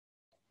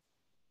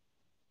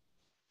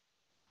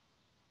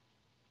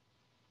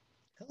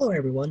Hello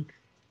everyone,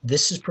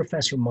 this is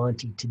Professor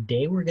Monty.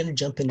 Today we're going to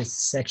jump into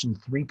section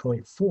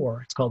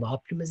 3.4. It's called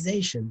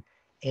optimization,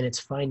 and it's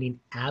finding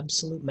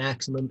absolute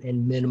maximum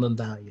and minimum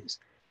values.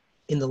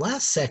 In the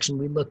last section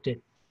we looked at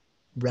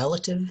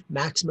relative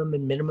maximum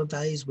and minimum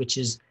values, which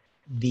is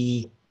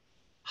the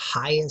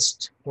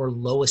highest or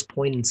lowest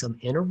point in some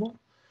interval.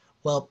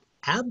 Well,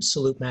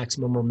 absolute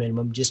maximum or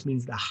minimum just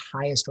means the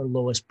highest or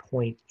lowest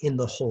point in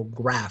the whole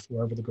graph,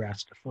 wherever the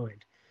graph's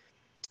defined.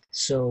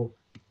 So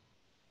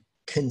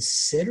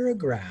consider a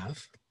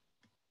graph.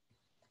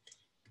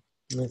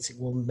 Let's see,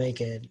 we'll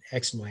make it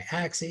X and Y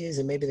axes,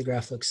 and maybe the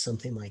graph looks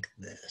something like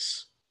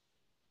this.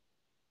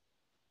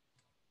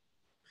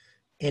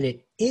 And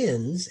it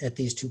ends at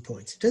these 2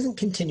 points. It doesn't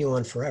continue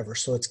on forever,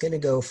 so it's going to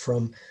go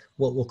from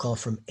what we'll call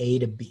from A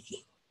to B.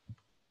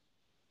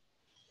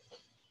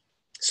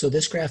 So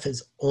this graph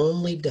is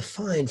only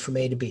defined from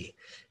A to B.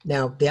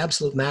 Now, the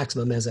absolute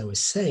maximum, as I was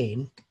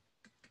saying,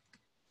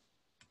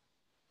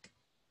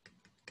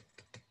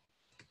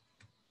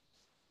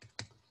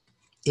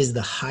 is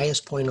the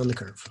highest point on the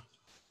curve.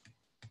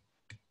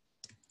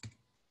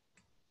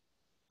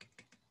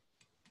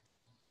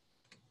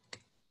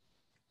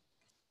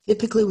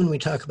 Typically, when we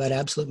talk about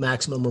absolute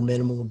maximum or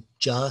minimum, we're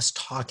just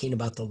talking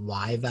about the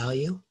Y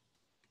value,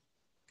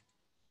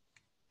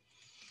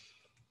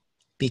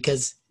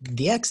 because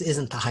the X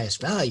isn't the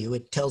highest value.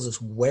 It tells us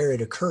where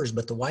it occurs,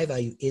 but the Y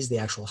value is the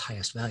actual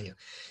highest value.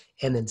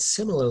 And then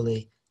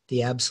similarly,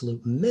 the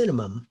absolute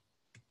minimum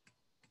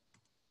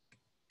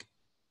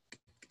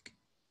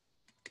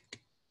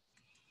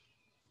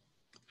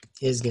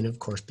is going to, of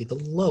course, be the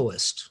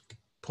lowest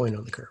point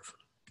on the curve.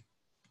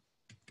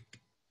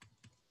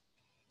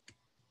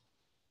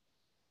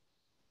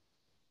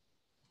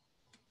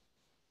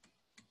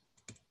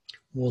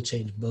 We'll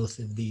change both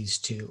of these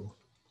to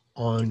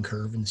on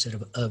curve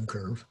instead of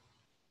curve.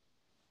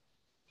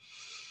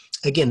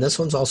 Again, this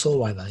one's also a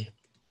Y value.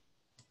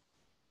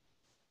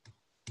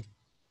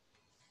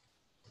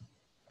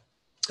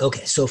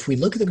 Okay, so if we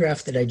look at the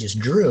graph that I just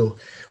drew,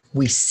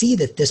 we see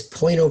that this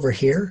point over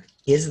here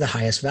is the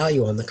highest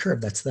value on the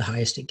curve. That's the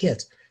highest it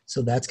gets.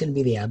 So that's going to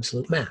be the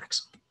absolute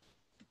max.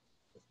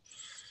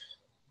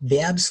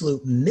 The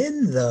absolute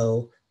min,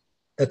 though,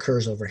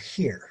 occurs over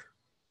here.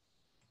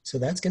 So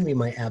that's going to be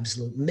my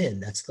absolute min.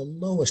 That's the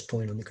lowest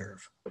point on the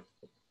curve.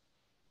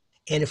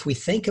 And if we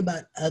think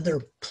about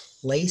other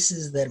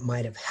places that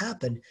might have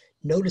happened,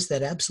 notice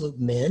that absolute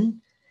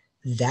min,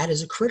 that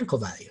is a critical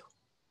value.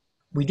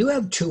 We do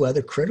have two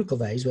other critical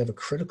values. We have a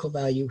critical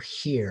value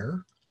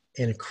here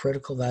and a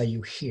critical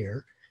value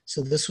here.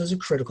 So this was a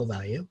critical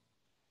value.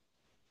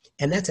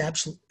 And that's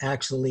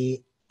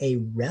actually a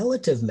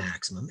relative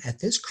maximum. At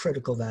this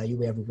critical value,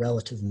 we have a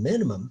relative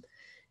minimum.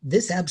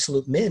 This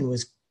absolute min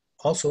was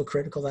also a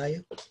critical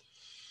value.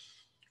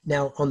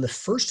 Now, on the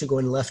first two,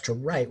 going left to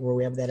right, where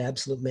we have that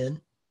absolute min,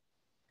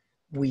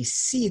 we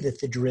see that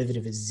the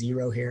derivative is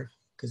 0 here,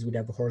 because we'd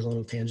have a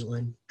horizontal tangent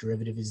line.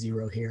 Derivative is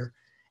 0 here.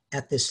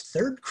 At this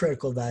third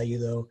critical value,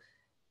 though,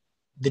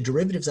 the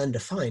derivative's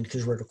undefined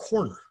because we're at a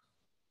corner.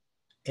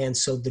 And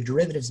so the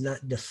derivative's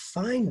not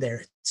defined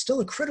there. It's still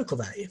a critical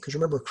value, because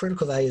remember, a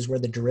critical value is where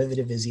the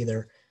derivative is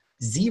either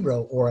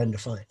 0 or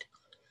undefined.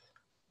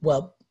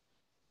 Well,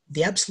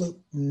 the absolute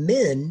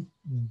min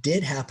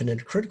did happen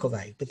at a critical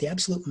value, but the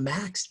absolute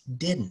max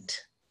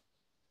didn't.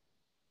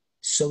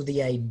 So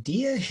the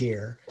idea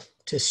here,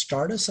 to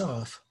start us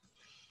off,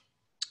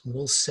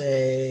 we'll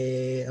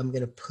say, I'm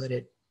going to put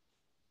it,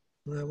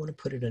 well, I want to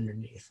put it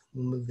underneath.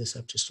 We'll move this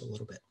up just a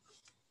little bit.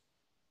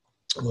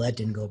 Well, that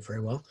didn't go up very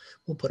well.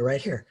 We'll put it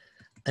right here.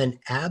 An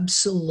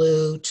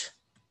absolute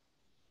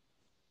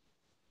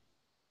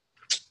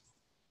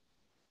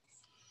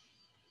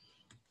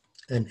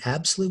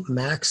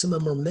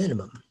maximum or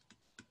minimum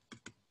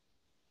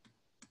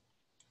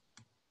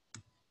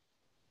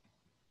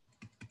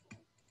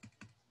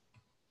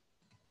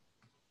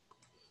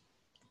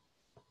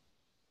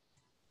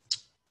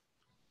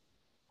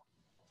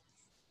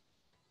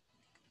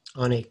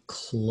on a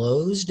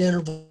closed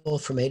interval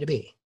from A to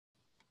B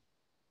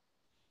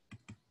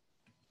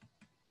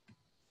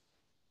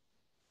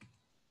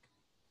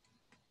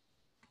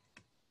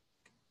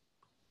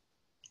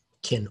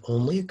can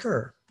only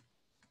occur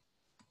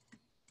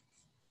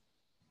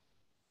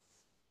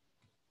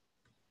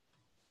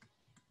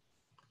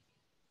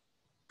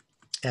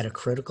at a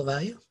critical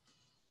value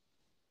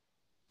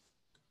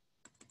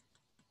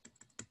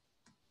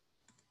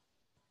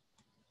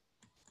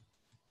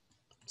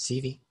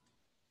CV.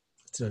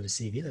 It's not a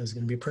CV, that was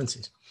going to be a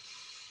parentheses.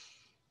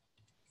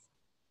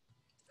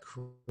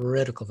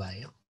 Critical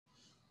value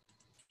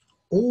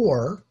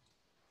or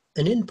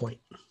an endpoint.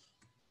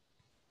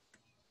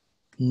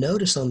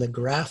 Notice on the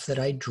graph that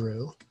I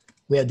drew,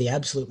 we had the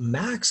absolute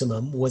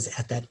maximum was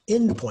at that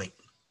endpoint.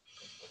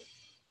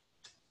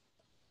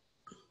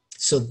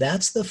 So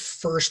that's the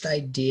first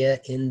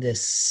idea in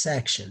this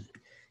section.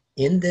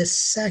 In this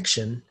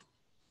section,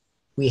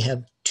 we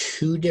have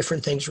two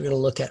different things we're going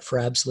to look at for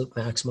absolute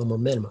maximum or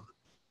minimum.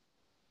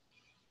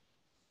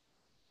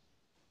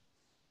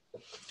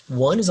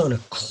 One is on a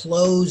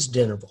closed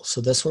interval.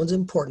 So this one's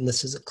important.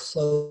 This is a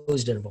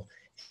closed interval.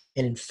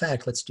 And in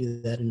fact, let's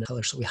do that in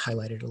color so we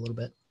highlight it a little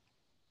bit.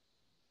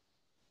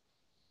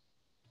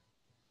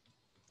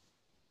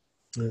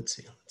 Let's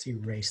see, let's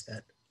erase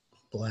that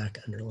black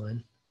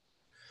underline.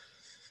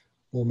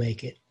 We'll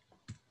make it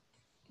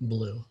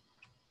blue.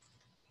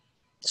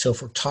 So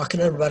if we're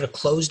talking about a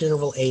closed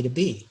interval A to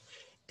B,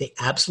 the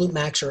absolute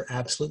max or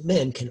absolute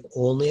min can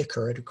only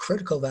occur at a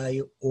critical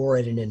value or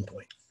at an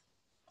endpoint.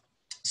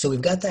 So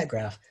we've got that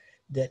graph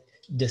that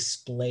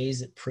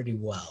displays it pretty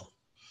well.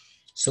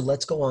 So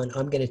let's go on.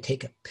 I'm going to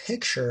take a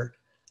picture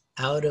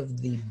out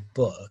of the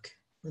book.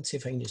 Let's see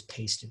if I can just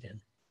paste it in.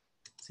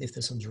 See if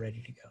this one's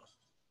ready to go.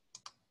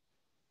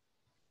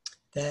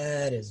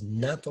 That is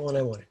not the one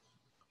I wanted.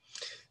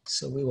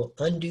 So we will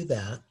undo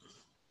that.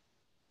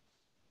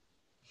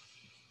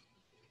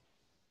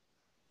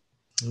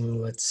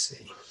 Let's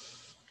see.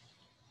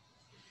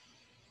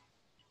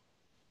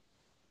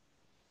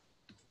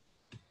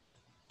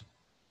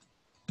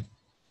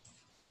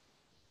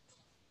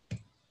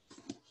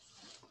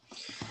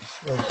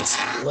 Well,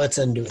 let's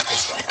undo it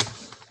this way.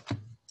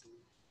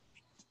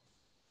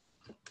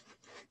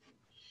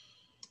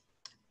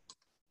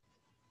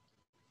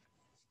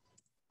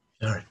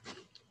 All right.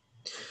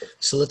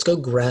 So let's go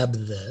grab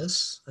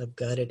this. I've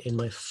got it in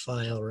my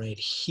file right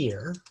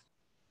here.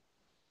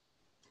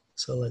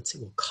 So let's see,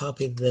 we'll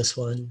copy this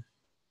one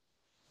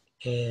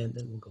and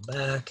then we'll go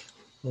back.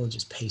 We'll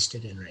just paste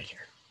it in right here.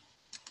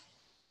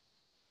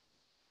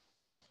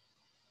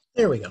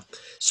 There we go.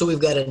 So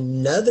we've got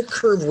another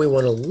curve we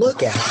want to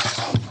look at.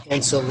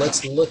 And so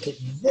let's look at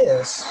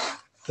this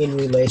in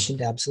relation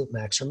to absolute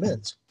max or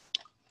mins.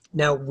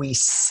 Now we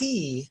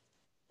see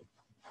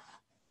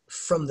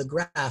from the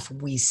graph,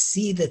 we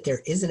see that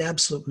there is an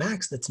absolute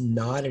max that's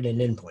not at an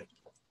endpoint.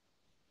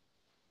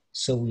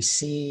 So we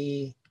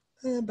see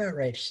about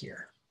right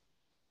here.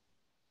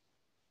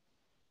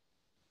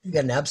 You've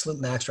got an absolute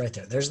max right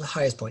there. There's the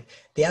highest point.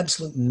 The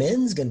absolute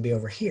min is going to be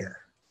over here.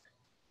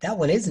 That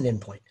one is an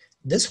endpoint.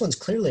 This one's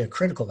clearly a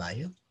critical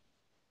value.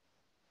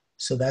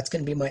 So that's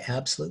going to be my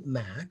absolute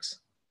max.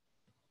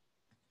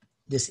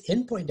 This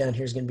endpoint down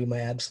here is going to be my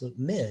absolute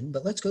min,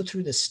 but let's go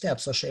through the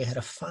steps. I'll show you how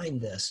to find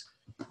this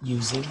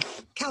using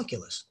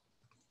calculus.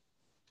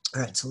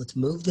 All right, so let's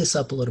move this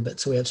up a little bit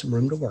so we have some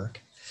room to work.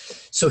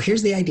 So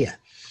here's the idea.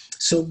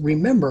 So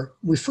remember,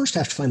 we first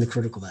have to find the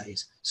critical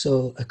values.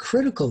 So a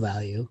critical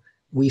value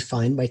we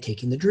find by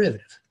taking the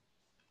derivative.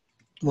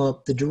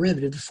 Well, the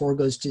derivative, 4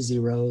 goes to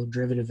 0,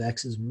 derivative of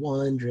x is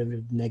 1,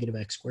 derivative of negative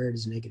x squared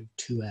is negative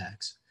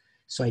 2x.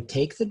 So I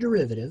take the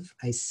derivative,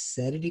 I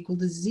set it equal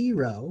to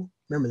 0.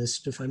 Remember, this is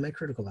to find my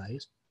critical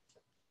values.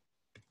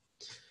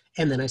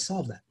 And then I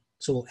solve that.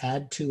 So we'll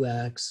add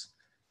 2x,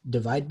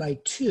 divide by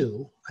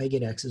 2, I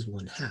get x is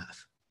 1/2.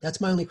 That's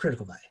my only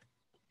critical value.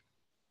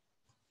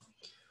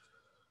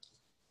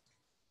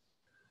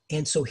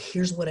 And so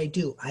here's what I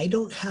do. I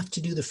don't have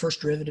to do the first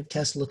derivative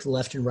test, look to the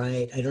left and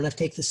right. I don't have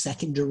to take the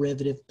second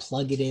derivative,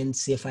 plug it in,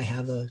 see if I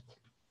have a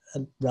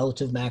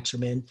relative max or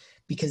min.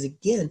 Because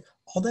again,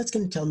 all that's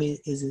going to tell me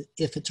is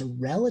if it's a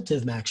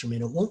relative max or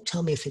min. It won't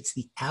tell me if it's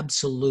the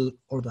absolute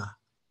or the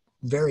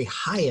very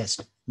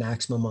highest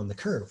maximum on the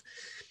curve.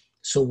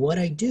 So what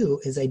I do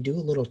is I do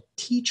a little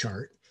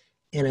t-chart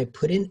and I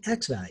put in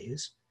x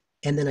values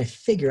and then I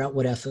figure out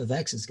what f of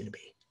x is going to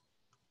be.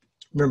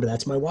 Remember,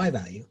 that's my y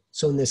value.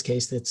 So in this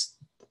case, that's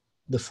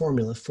the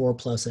formula 4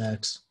 plus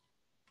x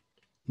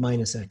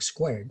minus x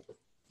squared.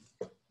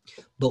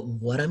 But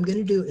what I'm going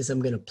to do is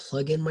I'm going to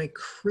plug in my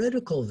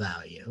critical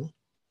value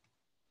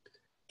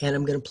and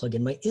I'm going to plug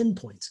in my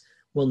endpoints.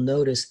 Well,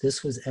 notice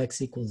this was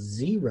x equals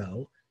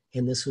 0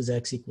 and this was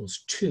x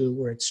equals 2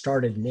 where it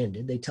started and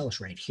ended. They tell us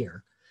right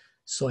here.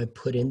 So I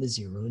put in the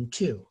 0 and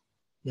 2.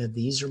 Now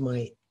these are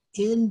my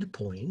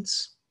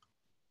endpoints.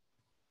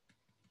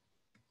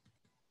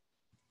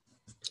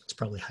 It's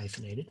probably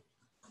hyphenated.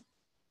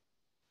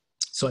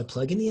 So I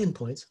plug in the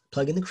endpoints,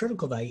 plug in the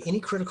critical value, any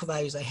critical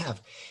values I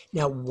have.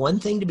 Now, one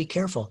thing to be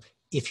careful,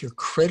 if your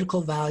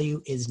critical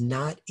value is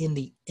not in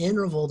the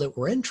interval that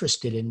we're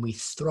interested in, we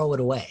throw it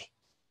away.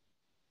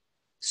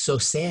 So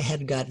say I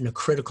had gotten a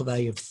critical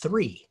value of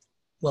 3.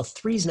 Well,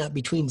 3 is not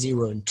between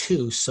 0 and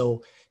 2,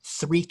 so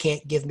 3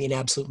 can't give me an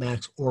absolute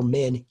max or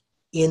min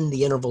in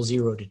the interval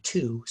 0 to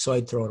 2, so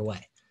I'd throw it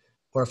away.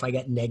 Or if I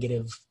got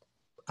negative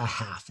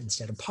 1/2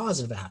 instead of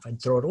positive 1/2,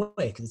 I'd throw it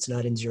away because it's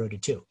not in 0 to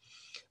 2.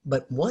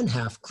 But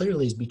 1/2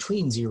 clearly is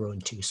between 0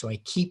 and 2, so I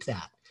keep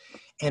that.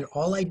 And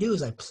all I do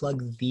is I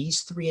plug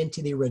these 3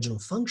 into the original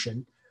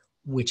function,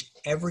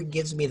 whichever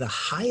gives me the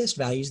highest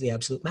value is the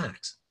absolute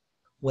max.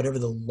 Whatever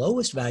the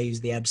lowest value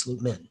is the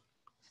absolute min.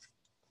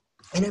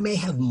 And I may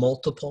have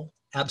multiple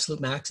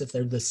absolute max if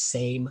they're the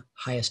same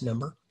highest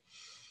number.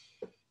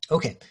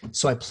 Okay,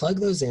 so I plug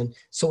those in.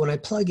 So when I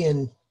plug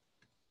in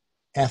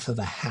f of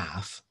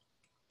 1/2,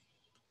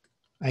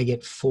 I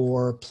get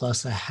 4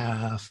 plus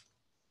 1/2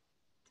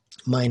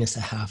 minus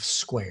 1/2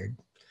 squared.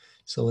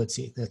 So let's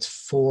see, that's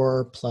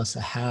 4 plus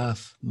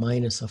 1/2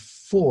 minus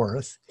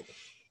 1/4.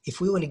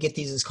 If we want to get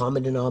these as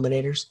common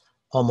denominators,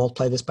 I'll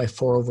multiply this by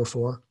 4 over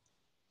 4.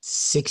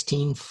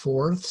 16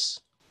 fourths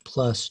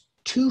plus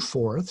 2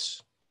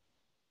 fourths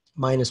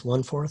minus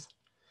 1 fourth.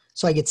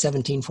 So I get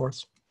 17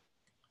 fourths.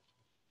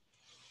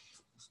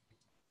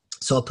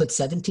 So I'll put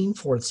 17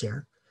 fourths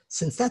here.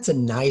 Since that's a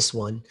nice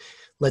one,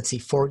 let's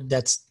see,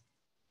 that's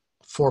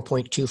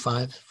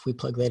 4.25 if we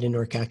plug that into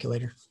our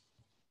calculator.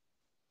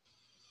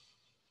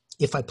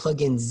 If I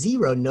plug in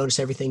 0, notice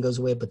everything goes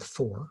away but the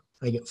 4.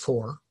 I get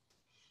 4.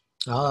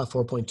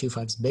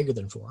 4.25 is bigger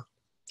than 4.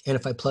 And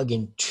if I plug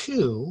in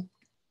 2,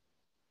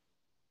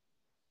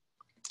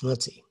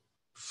 let's see,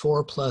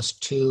 4 plus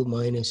 2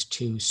 minus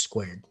 2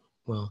 squared.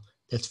 Well,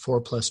 that's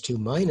 4 plus 2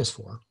 minus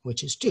 4,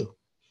 which is 2.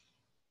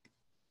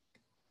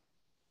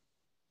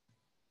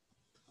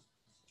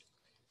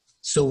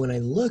 So when I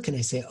look and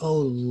I say, oh,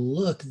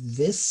 look,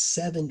 this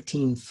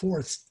 17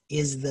 fourths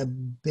is the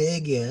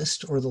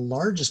biggest or the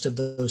largest of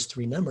those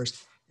three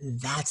numbers,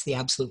 that's the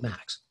absolute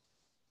max.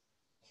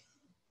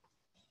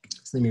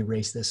 So let me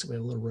erase this so we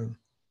have a little room.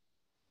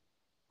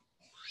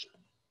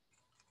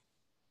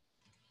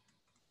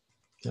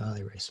 I'll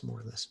erase more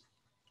of this.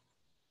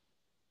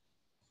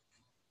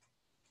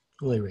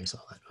 We'll erase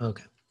all that.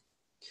 Okay.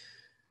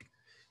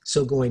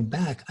 So going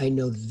back, I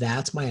know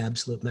that's my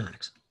absolute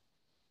max.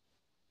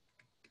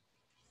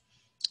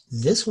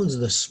 This one's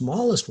the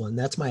smallest one.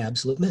 That's my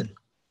absolute min.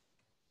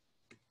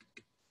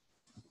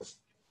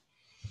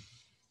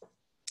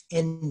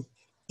 And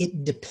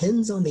it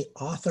depends on the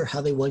author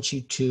how they want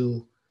you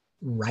to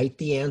write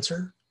the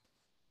answer.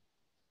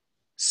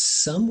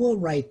 Some will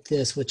write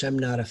this, which I'm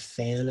not a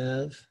fan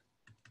of.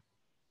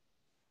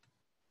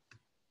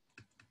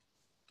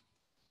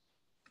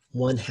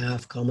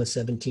 1/2, comma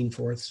 17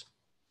 fourths.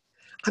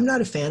 I'm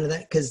not a fan of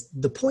that because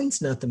the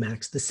point's not the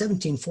max. The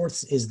 17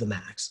 fourths is the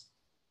max.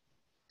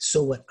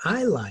 So what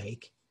I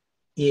like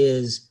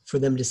is for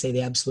them to say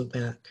the absolute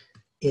max,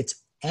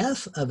 it's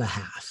f of a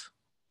half,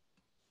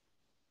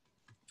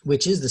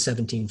 which is the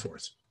 17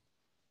 fourths.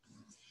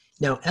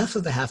 Now, f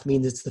of a half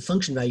means it's the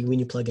function value when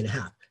you plug in a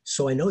half.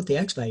 So I know what the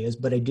x value is,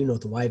 but I do know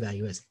what the y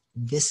value is.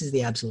 This is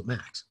the absolute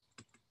max.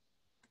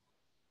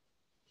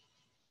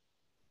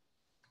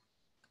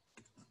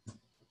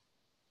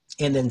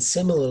 And then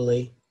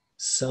similarly,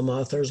 some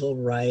authors will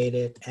write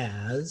it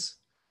as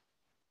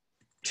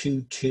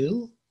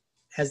 2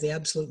 as the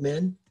absolute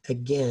min.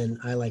 Again,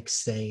 I like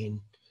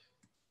saying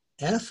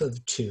f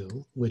of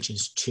 2, which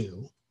is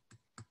 2,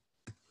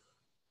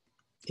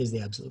 is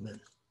the absolute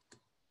min.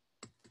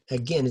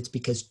 Again, it's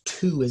because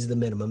 2 is the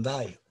minimum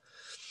value.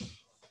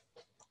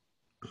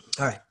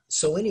 All right,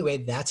 so anyway,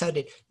 that's how I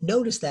did.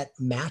 Notice that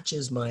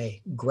matches my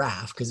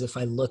graph, because if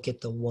I look at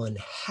the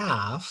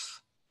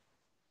 1/2,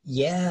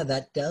 yeah,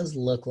 that does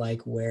look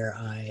like where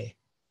I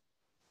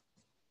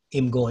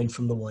am going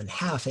from the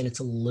 1/2, and it's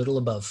a little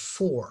above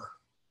 4.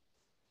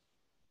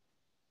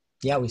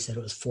 Yeah, we said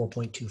it was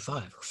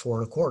 4.25 or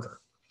 4 1/4.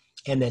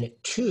 And then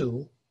at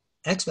 2,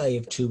 x value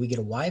of 2, we get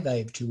a y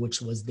value of 2,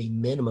 which was the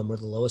minimum or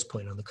the lowest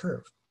point on the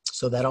curve.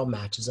 So that all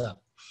matches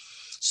up.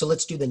 So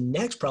let's do the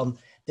next problem.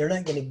 They're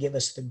not going to give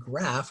us the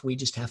graph. We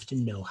just have to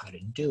know how to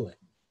do it.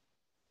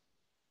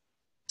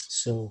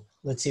 So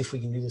let's see if we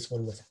can do this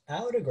one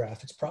without a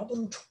graph. It's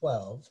problem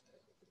 12.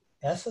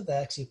 F of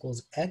x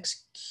equals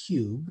x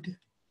cubed.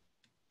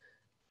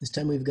 This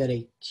time we've got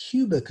a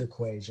cubic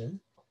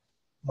equation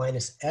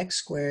minus x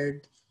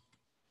squared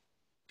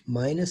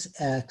minus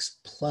x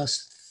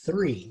plus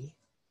 3.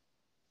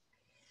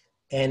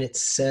 And it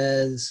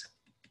says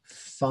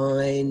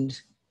find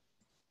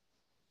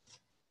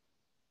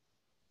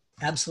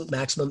absolute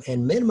maximum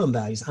and minimum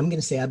values. I'm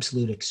going to say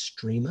absolute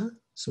extrema,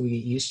 so we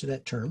get used to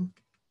that term.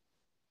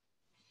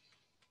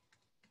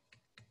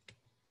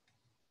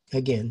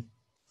 Again,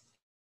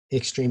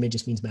 extrema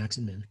just means max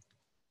and min.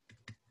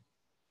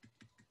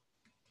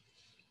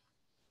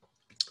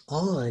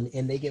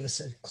 And they give us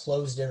a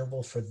closed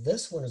interval for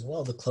this one as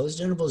well. The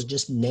closed interval is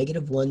just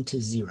 -1 to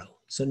 0.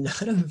 So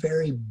not a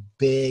very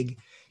big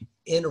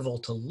interval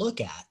to look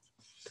at.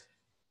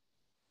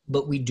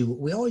 But we do what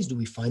we always do.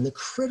 We find the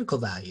critical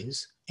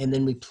values, and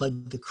then we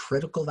plug the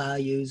critical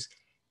values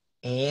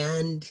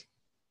and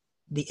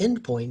the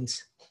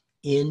endpoints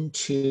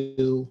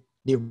into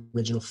the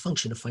original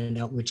function to find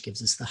out which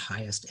gives us the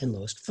highest and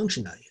lowest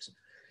function values.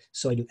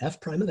 So I do f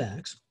prime of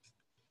x.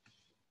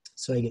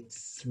 So I get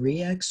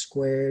 3x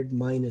squared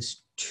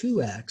minus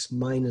 2x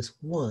minus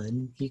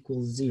 1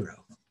 equals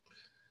 0.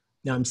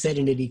 Now I'm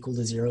setting it equal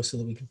to 0 so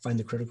that we can find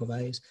the critical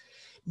values.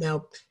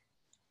 Now,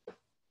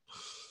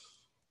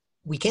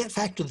 we can't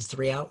factor the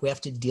 3 out. We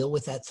have to deal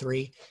with that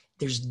 3.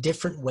 There's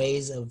different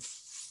ways of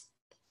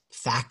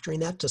factoring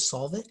that to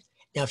solve it.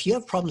 Now, if you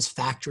have problems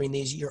factoring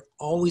these, you're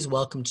always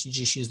welcome to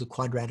just use the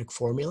quadratic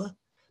formula.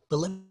 But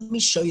let me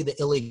show you the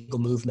illegal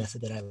move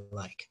method that I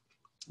like.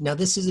 Now,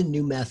 this is a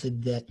new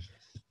method that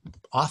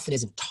often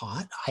isn't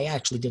taught. I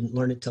actually didn't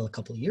learn it till a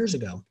couple of years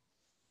ago.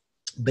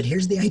 But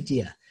here's the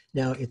idea.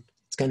 Now,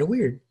 it's kind of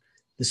weird.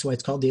 This is why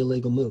it's called the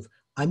illegal move.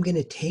 I'm going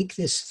to take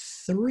this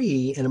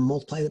 3 and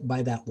multiply it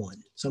by that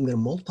 1. So I'm going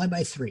to multiply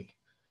by 3.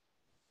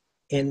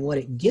 And what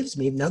it gives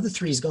me, now the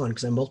 3 is gone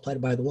because I multiplied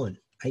it by the 1.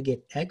 I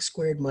get x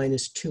squared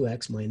minus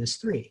 2x minus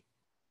 3.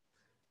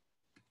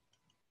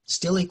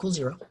 Still equals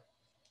 0.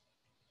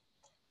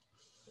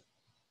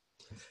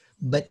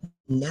 But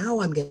now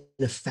I'm going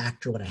to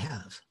factor what I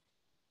have.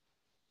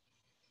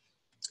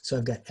 So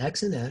I've got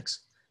x and x.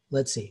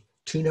 Let's see.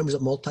 Two numbers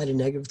that multiply to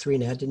negative 3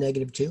 and add to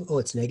negative 2. Oh,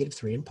 it's negative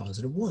 3 and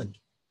positive 1.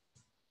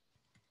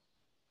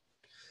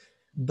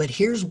 But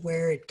here's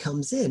where it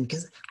comes in,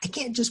 because I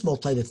can't just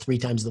multiply the 3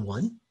 times the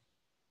 1.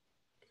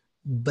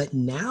 But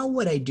now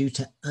what I do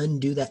to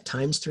undo that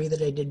times 3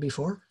 that I did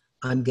before,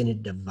 I'm going to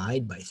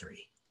divide by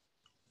 3.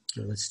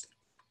 So let's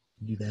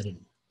do that in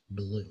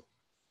blue.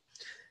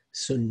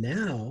 So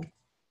now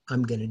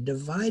I'm going to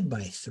divide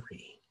by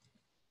 3.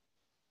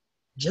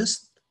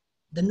 Just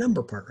the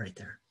number part right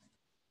there.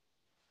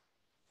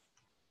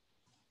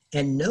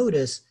 And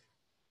notice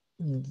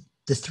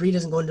the 3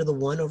 doesn't go into the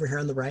 1 over here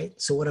on the right.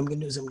 So what I'm going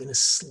to do is I'm going to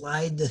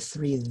slide the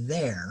 3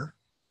 there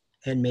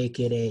and make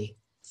it a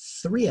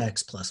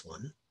 3x plus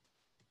 1.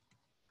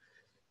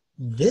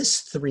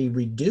 This 3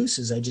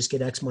 reduces, I just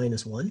get x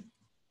minus 1.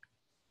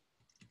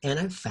 And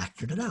I've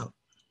factored it out.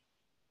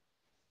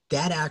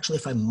 That actually,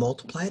 if I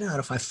multiply it out,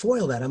 if I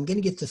FOIL that, I'm going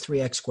to get the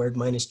 3x squared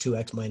minus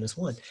 2x minus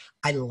 1.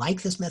 I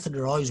like this method.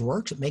 It always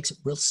works. It makes it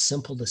real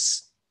simple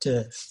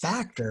to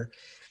factor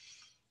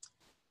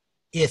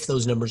if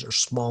those numbers are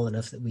small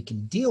enough that we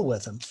can deal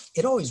with them.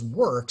 It always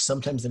works.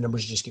 Sometimes the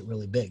numbers just get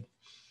really big.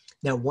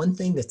 Now, one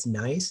thing that's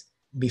nice,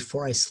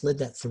 before I slid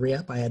that 3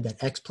 up, I had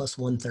that x plus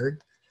 1/3.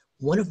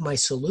 One of my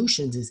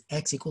solutions is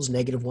x equals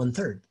negative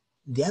 1/3.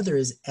 The other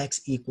is x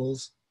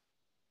equals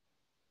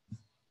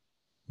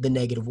the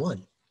negative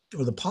 1.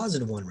 Or the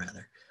positive 1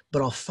 rather.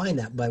 But I'll find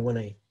that by when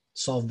I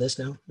solve this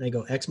now. I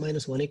go x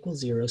minus 1 equals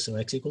 0, so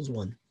x equals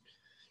 1.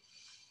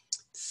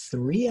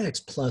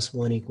 3x plus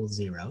 1 equals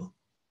 0.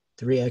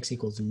 3x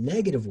equals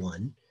negative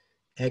 1.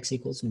 X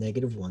equals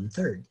negative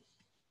 1/3.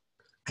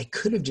 I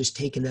could have just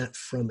taken that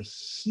from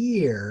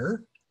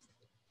here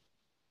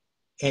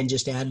and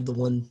just added the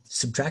 1,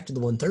 subtracted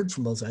the 1/3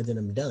 from both sides, and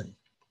I'm done.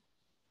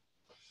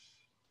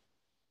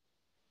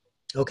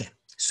 Okay,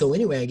 so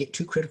anyway, I get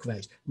two critical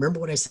values. Remember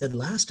what I said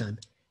last time?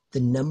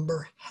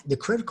 The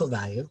critical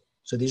value,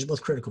 so these are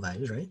both critical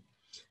values, right?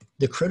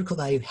 The critical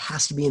value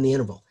has to be in the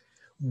interval.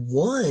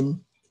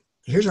 1,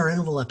 here's our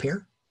interval up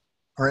here.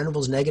 Our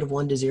interval is negative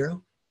 1 to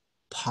 0.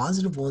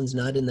 Positive 1's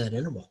not in that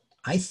interval.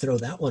 I throw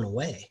that one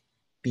away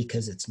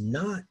because it's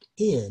not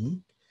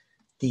in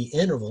the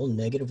interval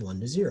negative 1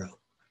 to 0.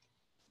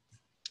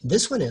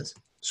 This one is,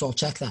 so I'll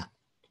check that.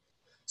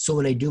 So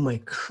when I do my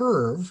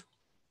curve,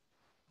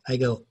 I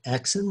go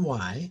x and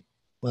y.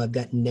 Well, I've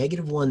got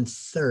negative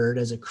 1/3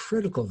 as a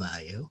critical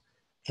value,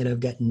 and I've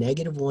got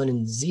negative 1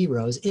 and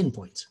 0 as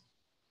endpoints.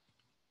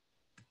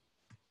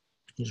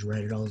 Just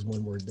write it all as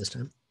one word this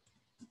time.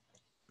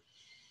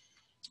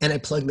 And I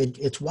plug in,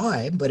 it's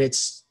y, but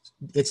it's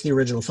the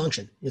original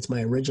function. It's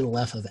my original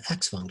f of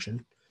x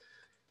function,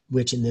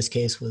 which in this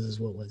case was,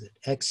 what was it?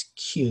 X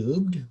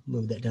cubed,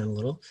 move that down a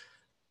little,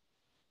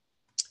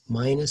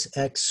 minus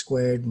x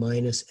squared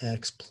minus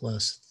x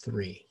plus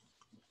 3.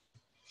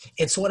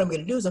 And so what I'm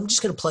going to do is I'm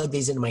just going to plug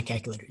these into my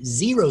calculator.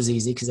 0 is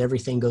easy because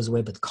everything goes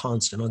away but the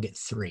constant. I'll get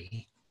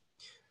 3.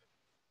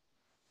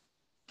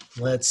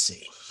 Let's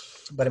see.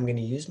 But I'm going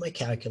to use my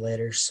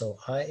calculator. So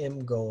I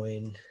am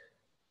going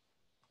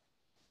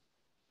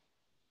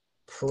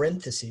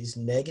parentheses,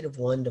 negative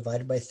 1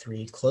 divided by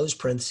 3, close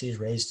parentheses,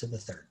 raised to the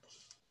 3rd.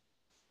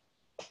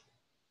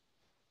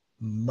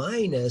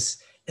 Minus,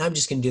 now I'm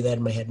just going to do that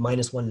in my head,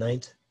 minus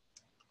 1/9,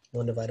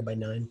 1 divided by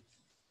 9.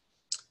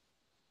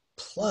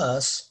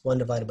 Plus 1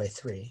 divided by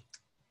 3,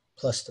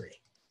 plus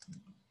 3.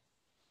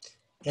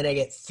 And I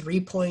get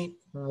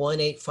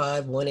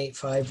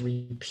 3.185,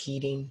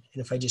 repeating.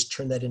 And if I just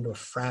turn that into a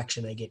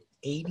fraction, I get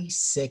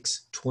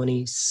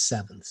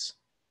 86/27.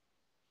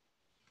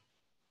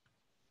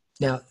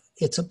 Now,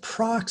 it's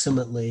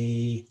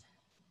approximately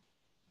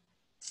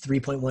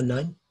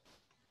 3.19.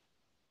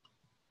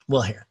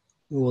 Well, here,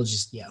 we'll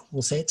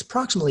say it's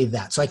approximately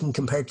that. So I can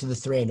compare it to the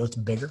 3. I know it's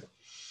bigger.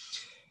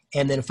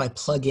 And then if I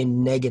plug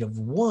in negative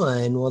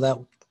 1,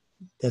 well,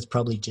 that's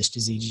probably just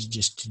as easy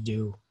just to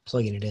do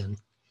plugging it in.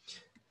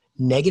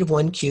 Negative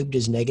 1 cubed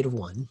is negative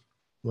 1.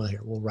 Well,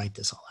 here, we'll write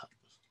this all out.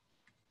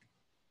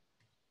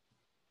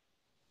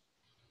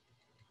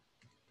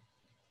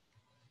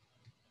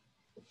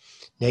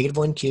 Negative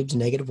 1 cubed is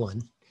negative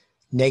 1.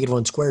 Negative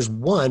 1 squares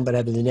 1, but I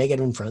have the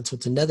negative in front, so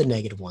it's another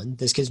negative 1.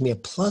 This gives me a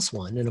plus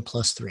 1 and a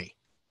plus 3.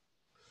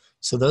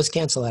 So those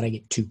cancel out, I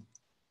get 2.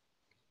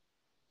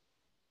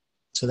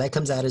 So that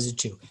comes out as a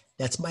 2.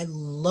 That's my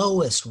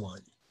lowest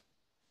one.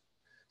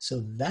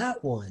 So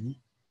that one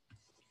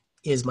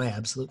is my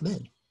absolute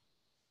min.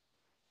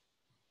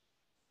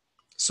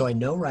 So I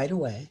know right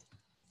away,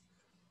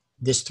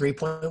 this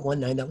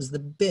 3.19, that was the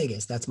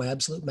biggest. That's my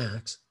absolute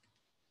max.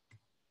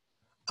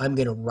 I'm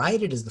going to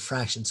write it as the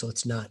fraction so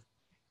it's not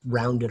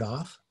rounded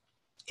off.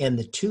 And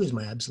the 2 is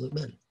my absolute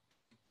min.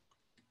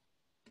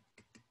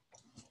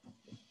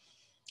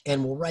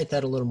 And we'll write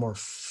that a little more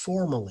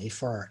formally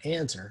for our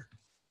answer.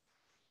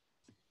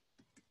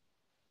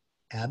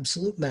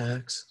 absolute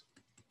max.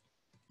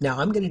 Now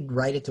I'm going to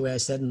write it the way I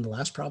said in the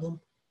last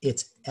problem.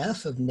 It's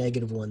f of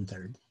negative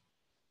 1/3,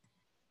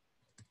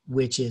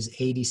 which is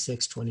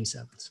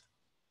 86/27.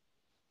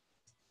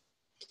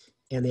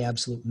 And the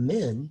absolute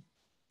min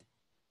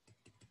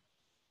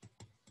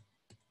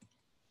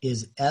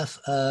is f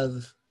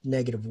of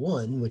negative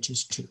 1, which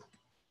is 2.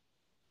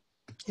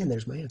 And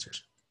there's my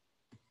answers.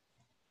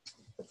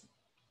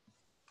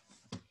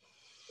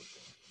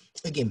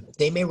 Again,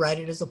 they may write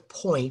it as a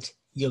point.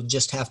 You'll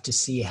just have to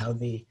see how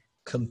the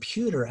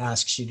computer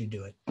asks you to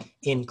do it.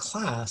 In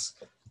class,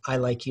 I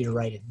like you to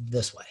write it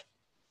this way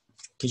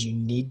because you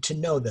need to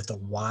know that the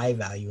y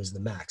value is the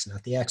max,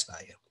 not the x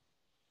value.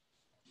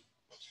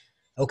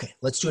 Okay,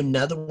 let's do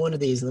another one of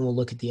these and then we'll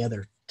look at the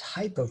other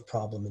type of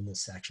problem in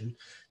this section.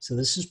 So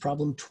this is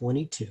problem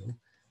 22.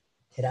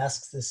 It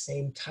asks the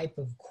same type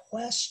of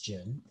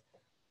question.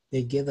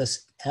 They give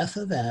us f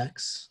of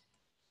x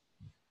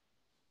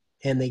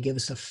and they give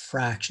us a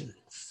fraction.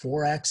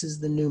 4x is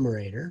the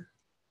numerator,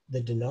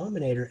 the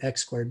denominator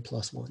x squared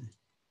plus 1.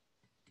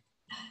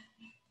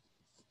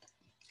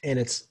 And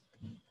it's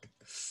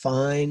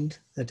find,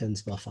 that doesn't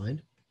spell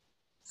find,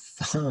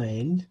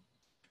 find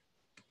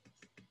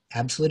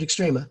absolute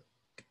extrema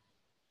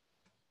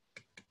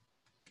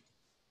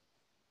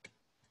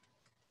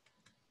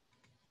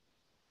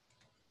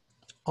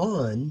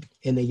on,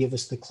 and they give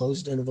us the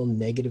closed interval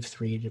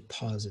 -3 to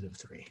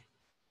 +3.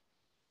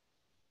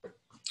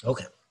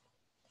 Okay.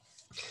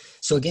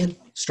 So again,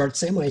 start the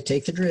same way,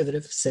 take the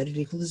derivative, set it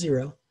equal to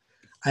 0.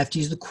 I have to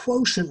use the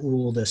quotient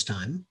rule this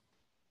time.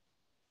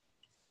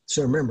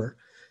 So remember,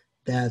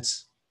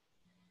 that's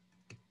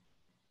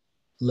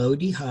low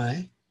d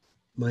high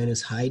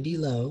minus high d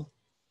low,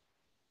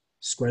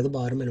 square the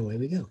bottom, and away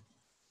we go.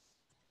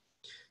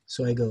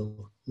 So I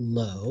go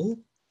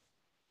low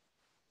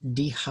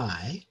d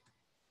high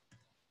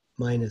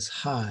minus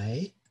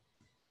high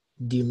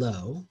d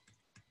low,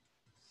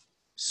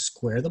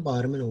 square the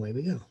bottom, and away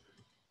we go.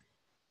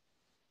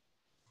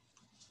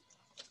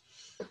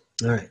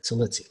 All right, so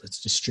let's see. Let's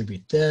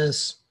distribute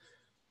this.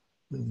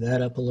 Move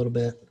that up a little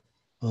bit.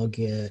 I'll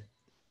get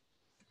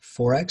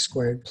 4x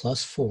squared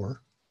plus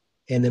 4.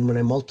 And then when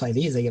I multiply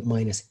these, I get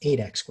minus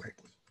 8x squared.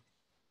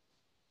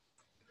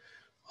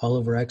 All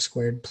over x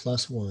squared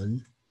plus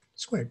 1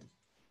 squared.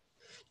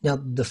 Now,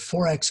 the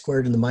 4x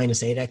squared and the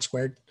minus 8x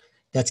squared,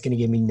 that's going to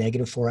give me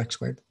negative 4x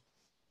squared.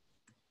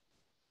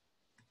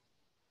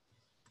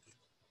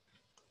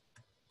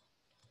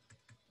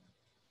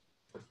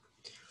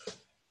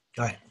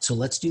 All right, so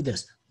let's do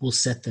this. We'll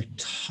set the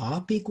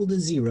top equal to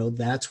 0.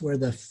 That's where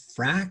the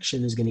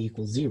fraction is going to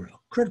equal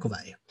 0, critical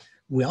value.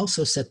 We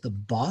also set the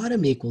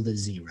bottom equal to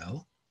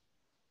 0.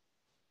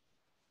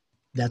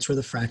 That's where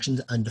the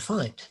fraction's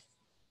undefined,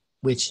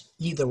 which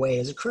either way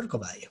is a critical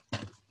value.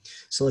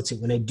 So let's see,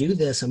 when I do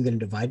this, I'm going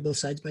to divide both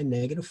sides by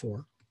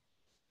 -4.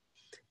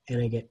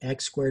 And I get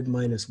x squared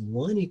minus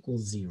 1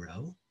 equals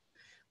 0.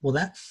 Well,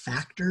 that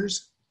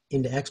factors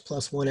into x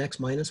plus 1, x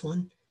minus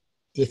 1.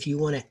 If you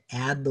want to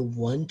add the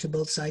 1 to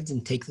both sides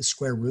and take the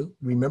square root,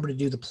 remember to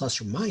do the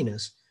plus or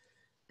minus,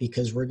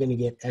 because we're going to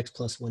get x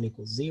plus 1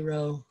 equals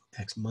 0,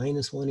 x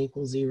minus 1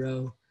 equals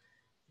 0,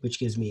 which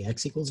gives me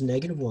x equals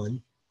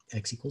 -1,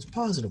 x equals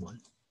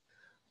 +1.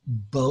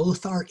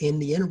 Both are in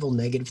the interval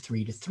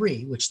 -3 to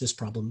 3, which this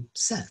problem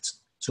sets.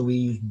 So we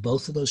use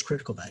both of those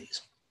critical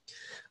values.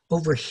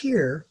 Over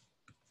here,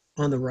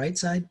 on the right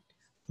side,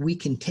 we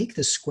can take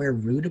the square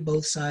root of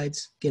both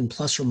sides. Again,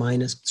 plus or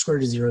minus, square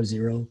root of 0,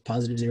 0,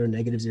 positive 0,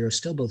 negative 0,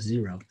 still both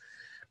 0.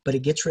 But it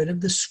gets rid of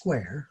the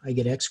square. I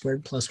get x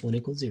squared plus 1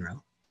 equals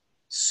 0.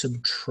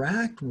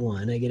 Subtract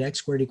 1, I get x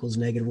squared equals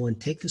 -1.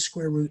 Take the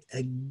square root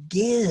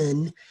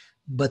again,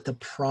 but the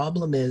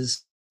problem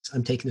is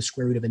I'm taking the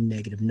square root of a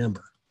negative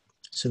number.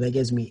 So that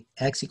gives me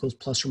x equals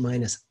plus or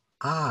minus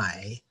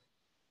I,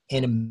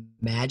 and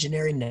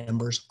imaginary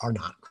numbers are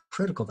not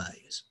critical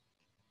values.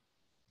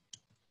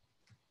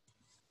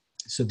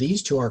 So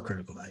these two are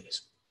critical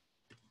values.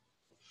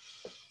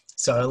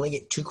 So I only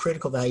get 2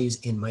 critical values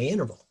in my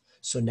interval.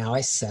 So now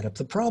I set up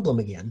the problem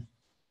again.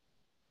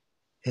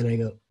 And I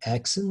go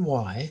x and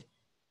y.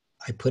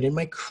 I put in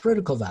my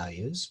critical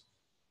values.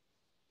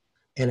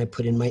 And I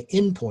put in my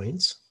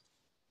endpoints.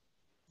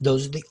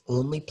 Those are the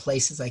only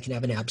places I can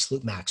have an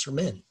absolute max or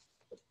min.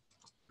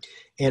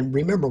 And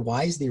remember,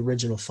 y is the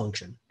original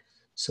function.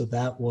 So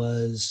that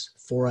was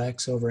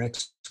 4x over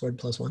x squared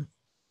plus 1.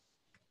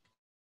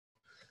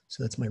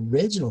 So that's my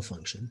original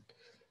function,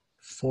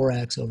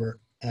 4x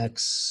over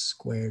x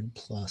squared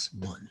plus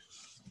 1.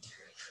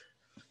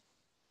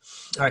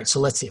 All right, so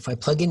let's see. If I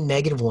plug in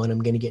 -1,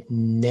 I'm going to get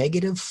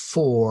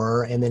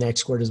 -4, and then x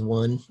squared is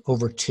 1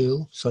 over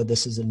 2. So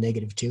this is a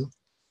 -2.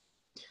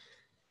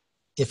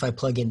 If I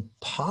plug in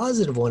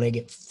 +1, I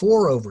get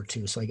 4 over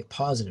 2, so I get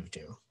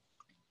 +2.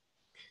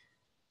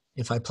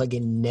 If I plug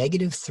in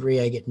 -3,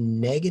 I get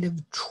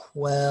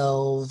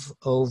 -12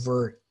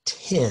 over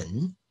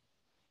 10,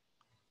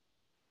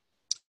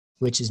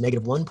 which is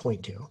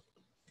 -1.2.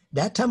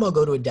 That time I'll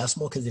go to a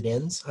decimal because it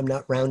ends. I'm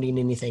not rounding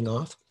anything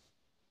off.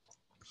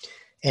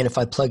 And if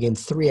I plug in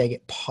 3, I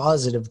get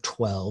positive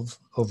 12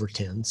 over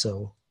 10,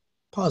 so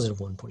positive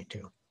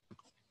 1.2.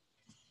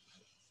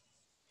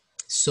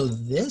 So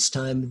this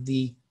time,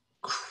 the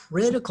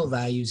critical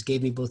values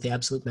gave me both the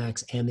absolute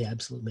max and the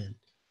absolute min.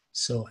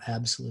 So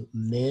absolute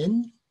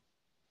min,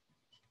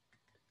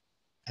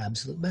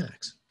 absolute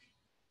max.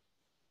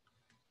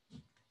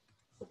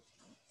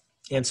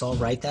 And so I'll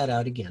write that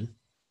out again.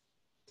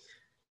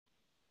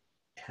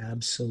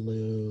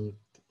 Absolute,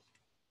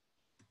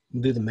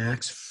 we'll do the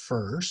max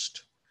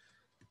first.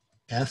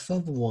 F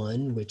of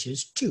 1, which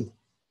is 2.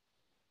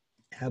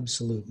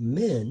 Absolute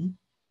min,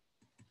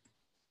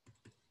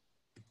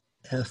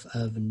 F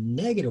of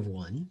negative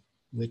 1,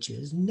 which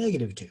is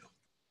negative 2.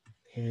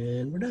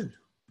 And we're done.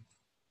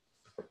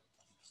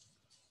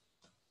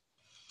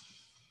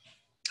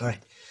 All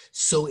right,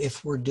 so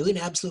if we're doing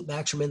absolute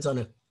max or mins on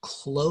a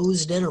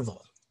closed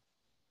interval,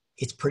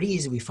 it's pretty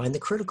easy. We find the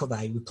critical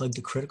value. We plug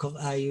the critical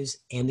values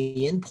and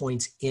the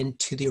endpoints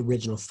into the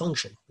original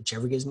function.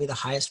 Whichever gives me the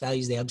highest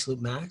value is the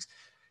absolute max.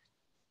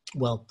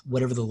 Well,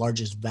 whatever the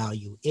largest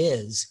value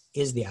is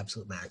the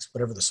absolute max.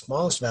 Whatever the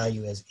smallest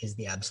value is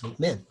the absolute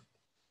min.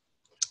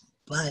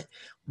 But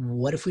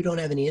what if we don't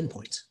have any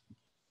endpoints?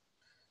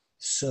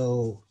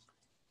 So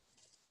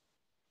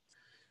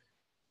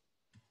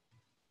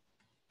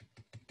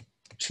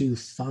to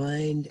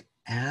find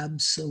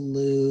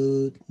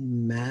absolute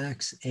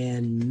max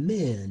and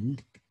min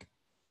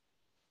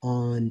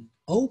on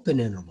open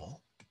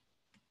interval,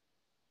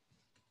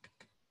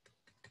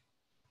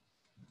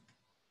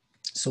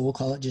 so we'll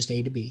call it just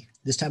A to B.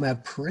 This time I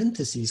have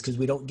parentheses because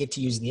we don't get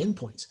to use the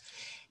endpoints.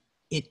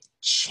 It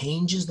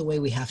changes the way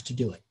we have to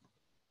do it.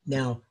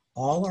 Now,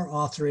 all our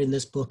author in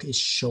this book is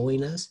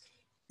showing us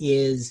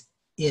is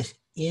if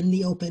in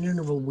the open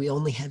interval we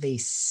only have a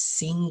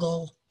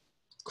single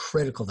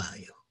critical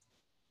value,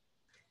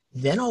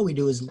 then all we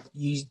do is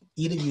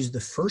either use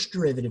the first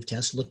derivative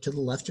test, look to the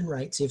left and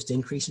right, see if it's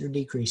increasing or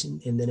decreasing,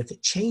 and then if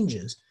it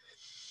changes,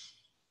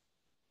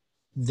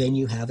 then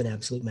you have an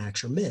absolute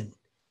max or min.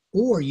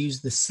 Or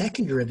use the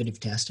second derivative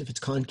test. If it's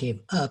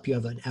concave up, you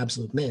have an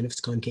absolute min. If it's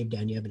concave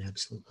down, you have an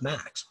absolute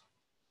max.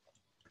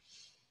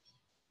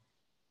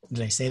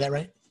 Did I say that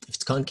right? If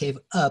it's concave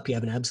up, you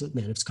have an absolute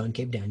min. If it's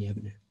concave down, you have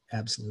an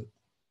absolute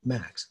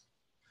max.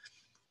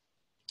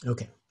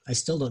 Okay, I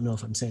still don't know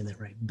if I'm saying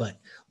that right, but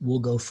we'll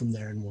go from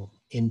there and we'll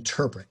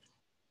interpret.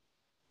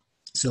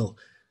 So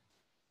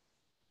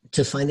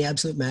to find the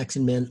absolute max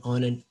and min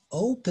on an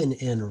open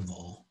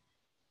interval,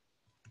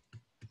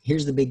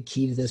 here's the big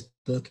key to this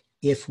book.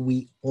 If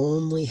we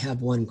only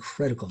have one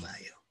critical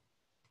value,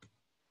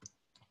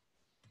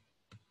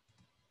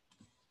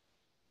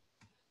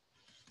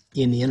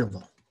 in the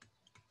interval,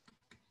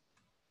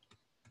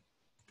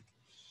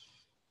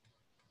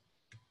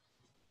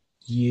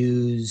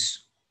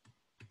 use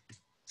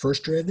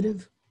first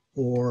derivative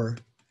or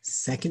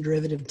second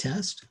derivative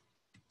test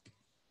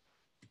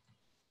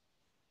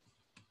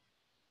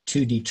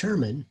to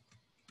determine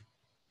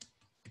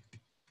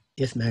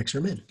if max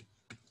or min.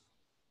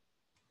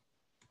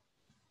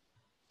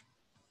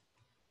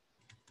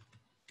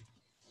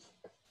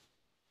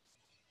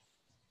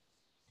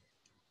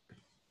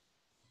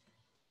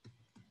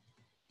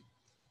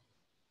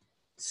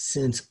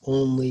 Since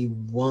only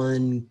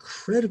one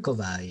critical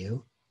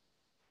value,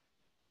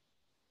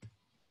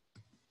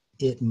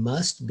 it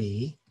must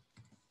be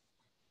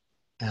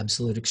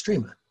absolute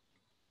extrema.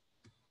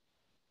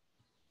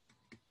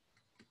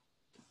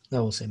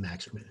 Now we'll say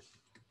max or min,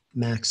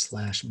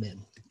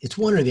 max/min. It's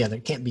one or the other.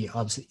 It can't be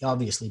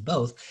obviously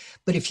both.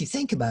 But if you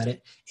think about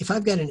it, if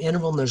I've got an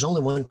interval and there's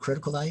only one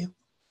critical value,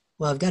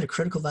 well, I've got a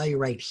critical value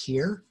right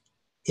here.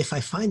 If I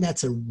find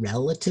that's a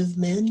relative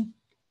min,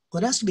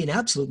 well, it has to be an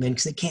absolute min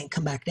because it can't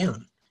come back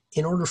down.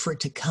 In order for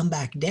it to come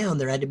back down,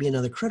 there had to be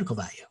another critical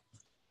value.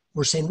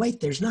 We're saying, wait,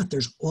 there's not.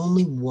 There's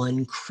only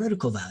one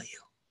critical value.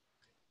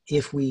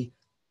 If we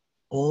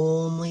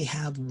only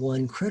have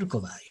one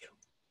critical value.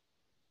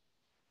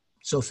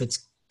 So if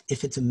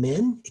it's a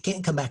min, it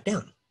can't come back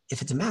down.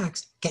 If it's a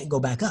max, it can't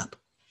go back up.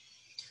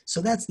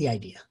 So that's the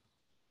idea.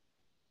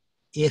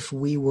 If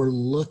we were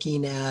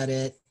looking at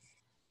it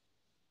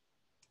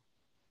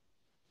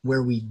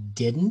where we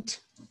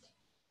didn't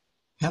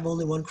have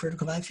only one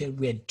critical value, if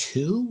we had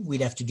two,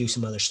 we'd have to do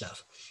some other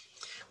stuff.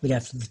 We'd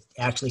have to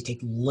actually take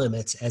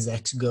limits as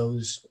x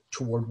goes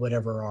toward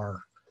whatever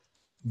our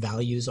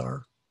values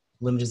are.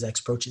 Limit as x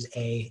approaches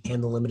a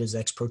and the limit as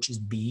x approaches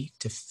b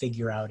to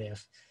figure out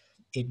if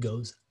it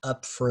goes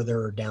up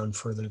further or down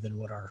further than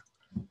what our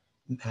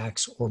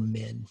max or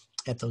min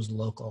at those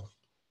local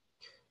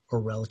or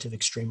relative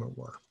extrema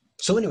were.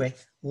 So anyway,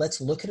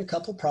 let's look at a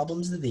couple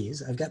problems of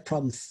these. I've got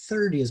problem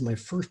 30 as my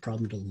first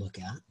problem to look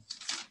at.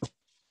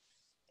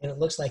 And it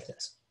looks like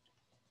this.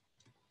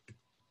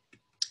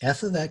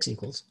 F of x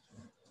equals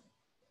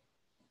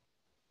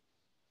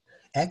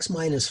x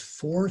minus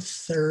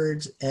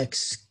 4/3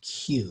 x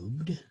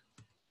cubed.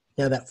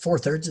 Now that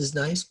 4/3 is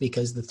nice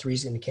because the 3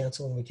 is going to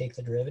cancel when we take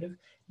the derivative.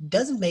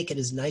 Doesn't make it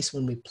as nice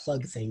when we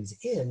plug things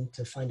in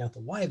to find out the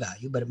y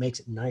value, but it makes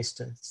it nice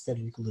to set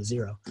it equal to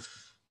 0.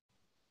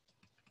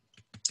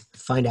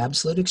 Find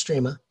absolute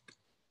extrema.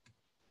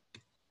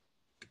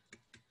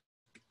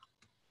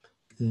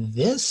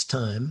 This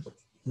time,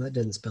 well, that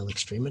doesn't spell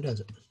extrema, does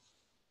it?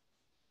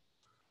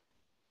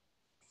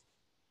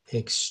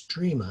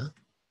 Extrema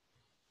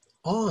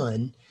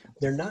on,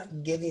 they're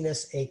not giving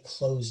us a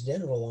closed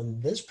interval. On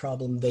this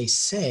problem, they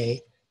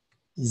say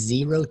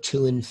 0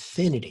 to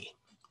infinity.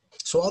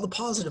 So all the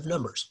positive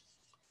numbers.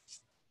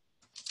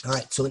 All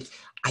right, so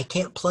I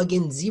can't plug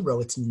in 0.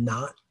 It's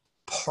not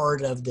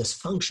part of this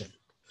function.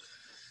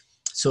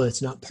 So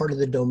it's not part of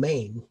the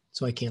domain.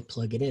 So I can't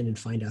plug it in and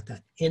find out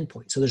that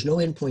endpoint. So there's no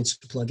endpoints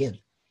to plug in.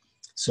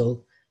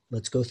 So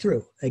let's go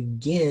through.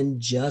 Again,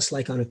 just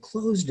like on a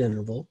closed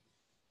interval,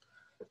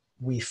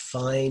 we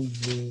find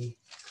the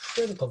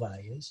critical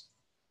values.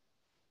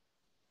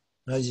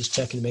 I was just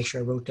checking to make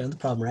sure I wrote down the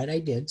problem right. I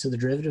did. So the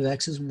derivative of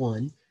x is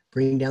 1.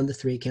 Bring down the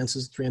 3. It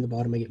cancels the 3 on the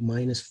bottom. I get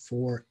minus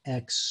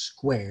 4x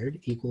squared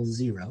equals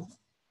 0.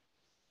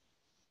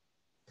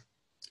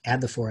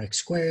 Add the 4x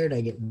squared.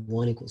 I get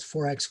 1 equals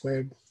 4x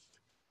squared.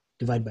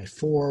 Divide by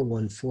 4.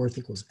 1/4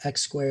 equals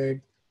x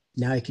squared.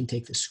 Now I can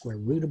take the square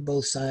root of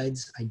both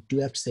sides. I do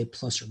have to say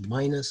plus or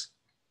minus.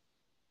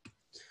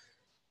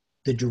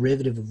 The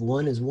derivative of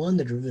 1 is 1.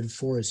 The derivative of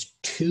 4 is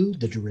 2.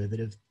 The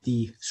derivative,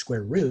 the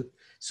square root.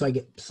 So I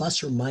get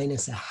plus or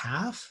minus a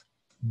half,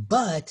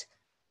 but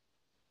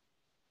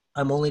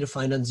I'm only to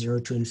find on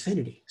 0 to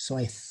infinity. So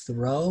I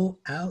throw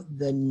out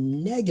the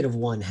negative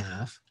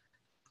 1/2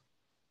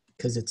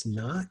 because it's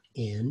not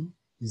in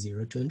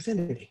 0 to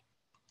infinity.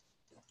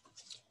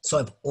 So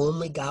I've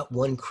only got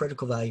one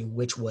critical value,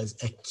 which was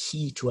a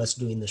key to us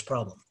doing this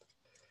problem.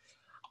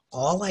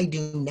 All I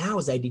do now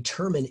is I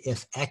determine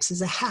if x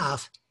is a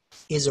half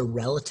is a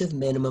relative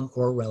minimum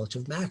or a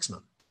relative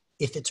maximum.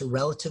 If it's a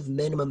relative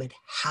minimum, it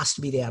has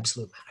to be the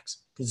absolute max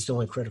because it's the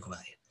only critical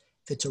value.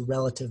 If it's a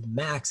relative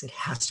max, it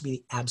has to be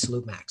the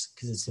absolute max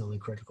because it's the only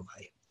critical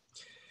value.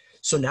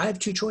 So now I have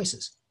two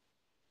choices,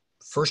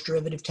 first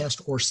derivative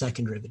test or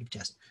second derivative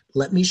test.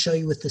 Let me show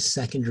you with the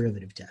second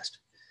derivative test.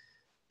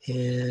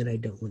 And I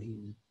don't want to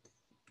use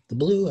the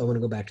blue, I want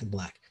to go back to the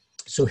black.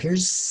 So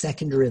here's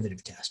second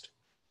derivative test.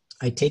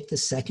 I take the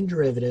second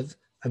derivative,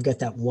 I've got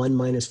that 1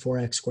 minus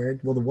 4x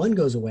squared. Well, the 1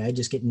 goes away, I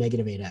just get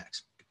negative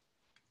 8x.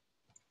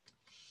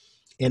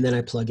 And then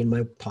I plug in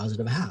my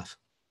positive half.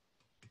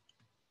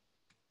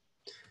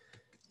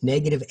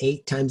 Negative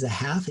 8 times a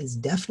half is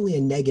definitely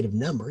a negative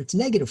number. It's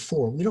negative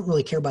 4. We don't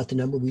really care about the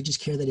number. We just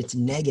care that it's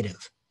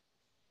negative.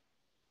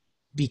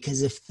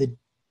 Because if the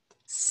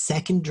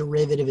second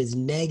derivative is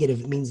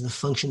negative, it means the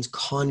function's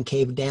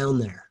concave down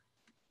there.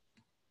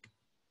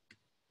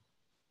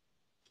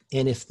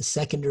 And if the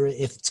second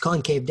derivative, if it's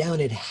concave down,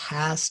 it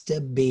has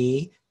to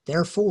be,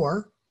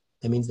 therefore,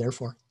 that means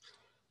therefore,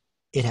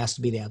 it has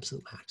to be the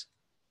absolute max.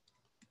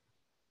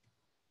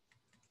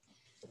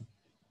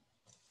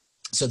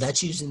 So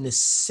that's using the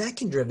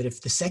second derivative.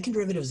 The second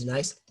derivative is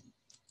nice.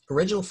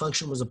 Original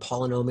function was a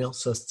polynomial,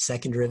 so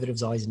second derivative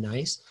is always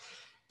nice.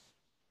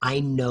 I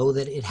know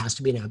that it has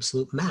to be an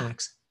absolute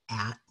max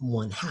at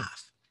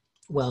 1/2.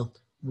 Well,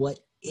 what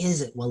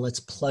is it? Well, let's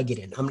plug it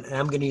in. I'm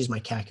going to use my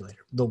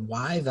calculator. The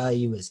y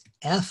value is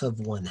f of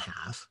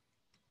 1/2,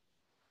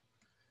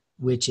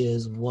 which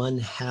is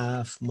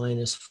 1/2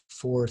 minus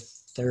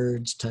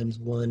 4/3 times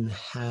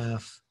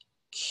 1/2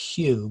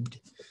 cubed.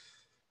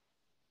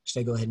 Should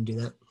I go ahead and do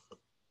that?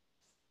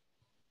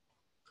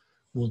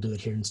 We'll do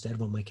it here instead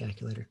of on my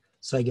calculator.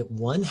 So I get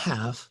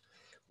 1/2.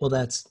 Well,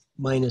 that's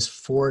minus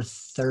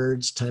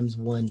 4/3 times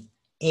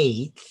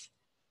 1/8.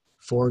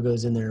 4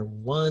 goes in there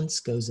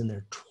once, goes in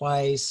there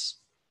twice.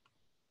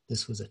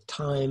 This was a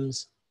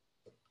times.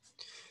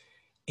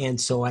 And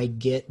so I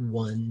get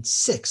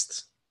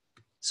 1/6.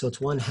 So it's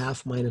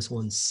 1/2 minus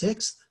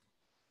 1/6,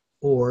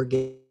 or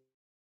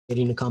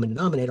getting a common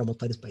denominator, I'll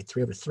multiply this by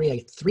 3 over 3. I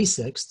get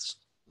 3/6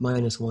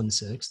 minus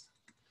 1/6,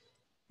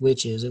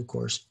 which is, of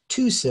course,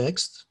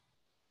 2/6,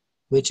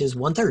 which is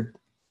 1/3.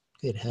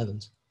 Good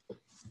heavens.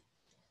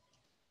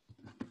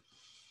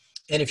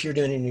 And if you're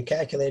doing it in your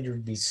calculator, it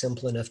would be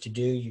simple enough to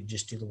do. You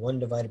just do the 1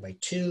 divided by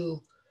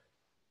 2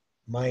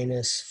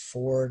 minus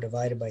 4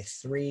 divided by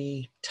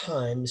 3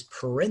 times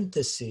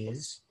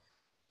parentheses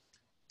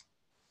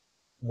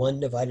 1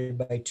 divided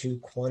by 2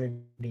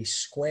 quantity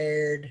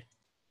squared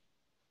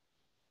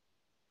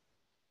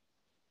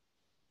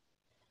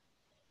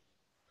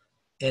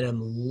and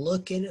I'm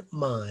looking at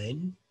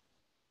mine.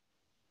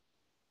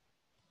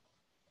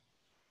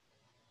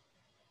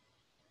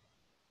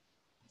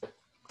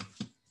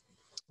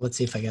 Let's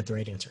see if I got the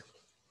right answer.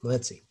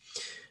 Let's see.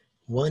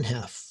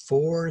 1/2,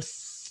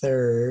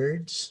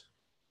 4/3.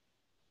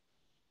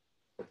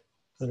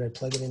 How did I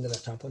plug it into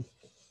that top one?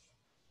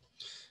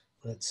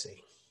 Let's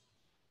see.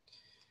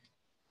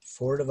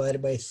 4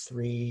 divided by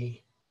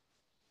 3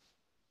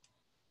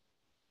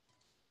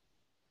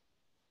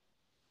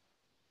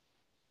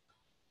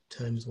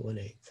 times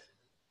 1/8.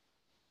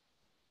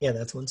 Yeah,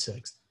 that's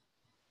 1/6.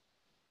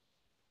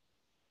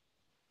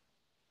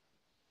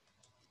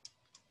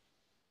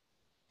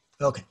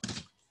 Okay,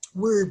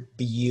 We're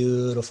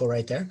beautiful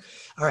right there.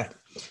 All right.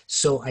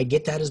 So I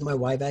get that as my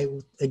y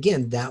value.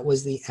 Again, that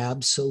was the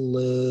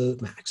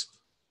absolute max.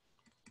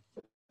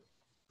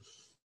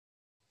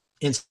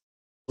 And so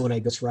when I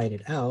just write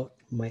it out,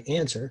 my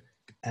answer,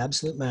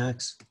 absolute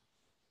max,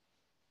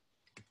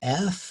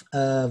 f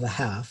of a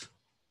half,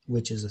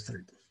 which is a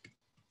third.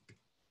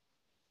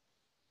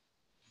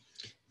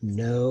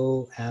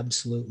 No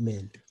absolute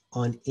min.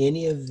 On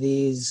any of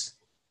these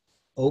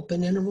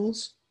open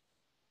intervals,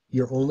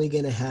 you're only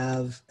going to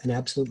have an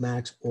absolute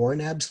max or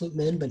an absolute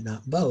min, but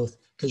not both,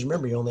 because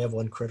remember, you only have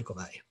one critical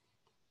value.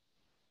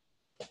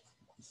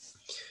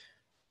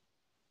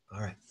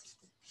 All right.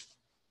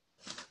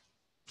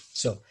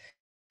 So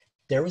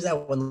there was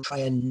that one. Let's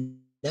try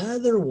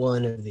another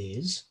one of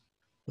these.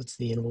 What's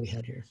the interval we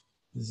had here?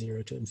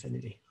 0 to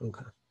infinity.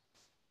 Okay.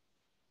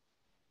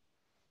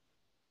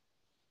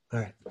 All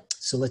right.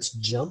 So let's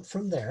jump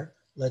from there.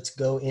 Let's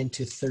go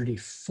into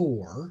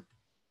 34.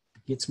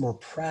 Get some more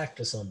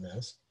practice on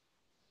this.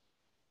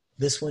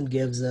 This one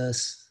gives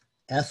us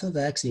f of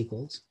x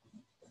equals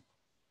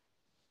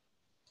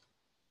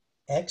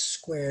x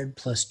squared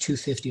plus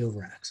 250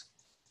 over x.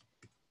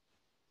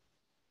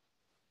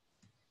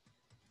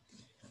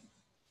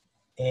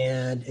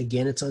 And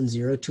again, it's on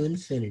 0 to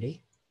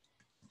infinity.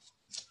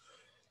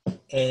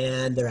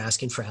 And they're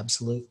asking for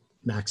absolute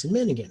max and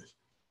min again.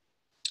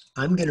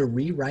 I'm going to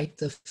rewrite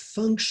the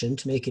function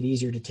to make it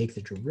easier to take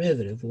the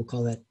derivative. We'll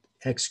call that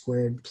x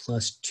squared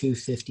plus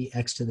 250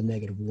 x to the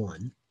negative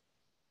 1.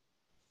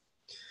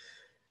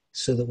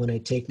 So that when I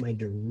take my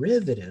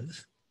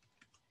derivative,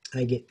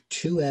 I get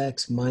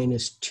 2x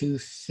minus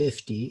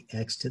 250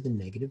 x to the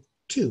negative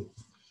 2.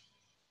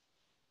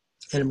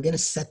 And I'm going to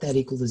set that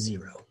equal to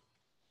 0.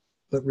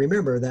 But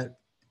remember that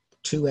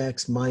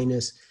 2x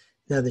minus,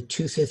 now the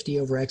 250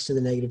 over x to the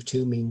negative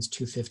 2 means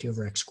 250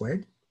 over x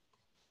squared.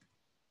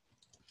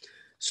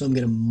 So I'm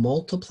going to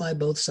multiply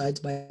both sides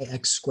by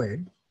x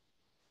squared.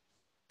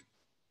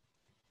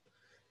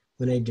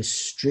 When I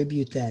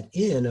distribute that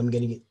in, I'm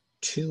going to get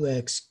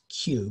 2x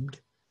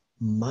cubed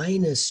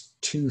minus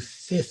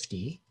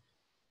 250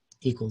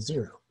 equals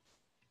 0.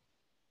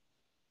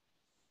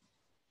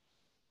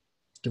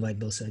 Divide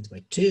both sides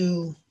by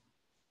 2.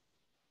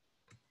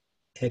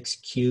 X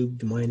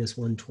cubed minus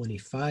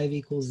 125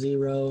 equals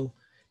 0.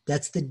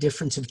 That's the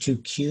difference of two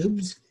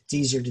cubes. It's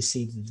easier to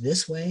see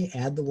this way.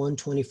 Add the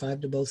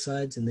 125 to both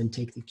sides and then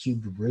take the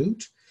cubed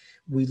root.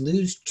 We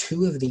lose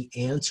two of the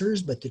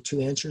answers, but the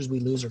two answers we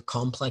lose are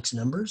complex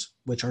numbers,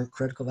 which aren't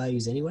critical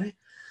values anyway.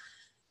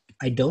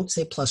 I don't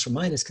say plus or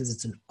minus because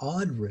it's an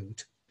odd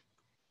root.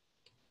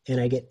 And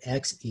I get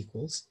x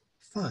equals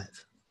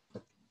 5.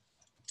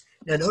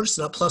 Now notice it's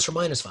not plus or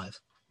minus 5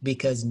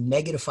 because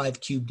negative 5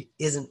 cubed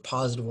isn't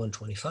positive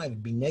 125.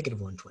 It'd be negative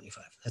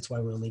 125. That's why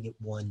we only get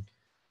one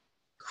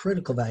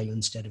critical value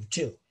instead of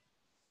two.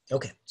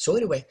 Okay, so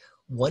anyway,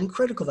 one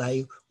critical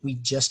value, we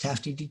just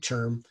have to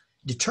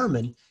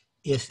determine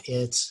if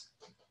it's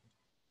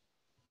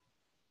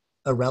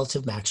a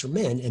relative max or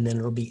min, and then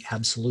it'll be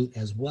absolute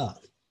as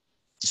well.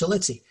 So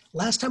let's see.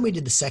 Last time we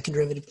did the second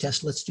derivative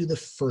test, let's do the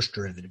first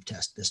derivative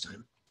test this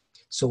time.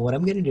 So what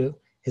I'm going to do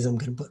is I'm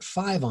going to put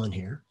 5 on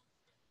here,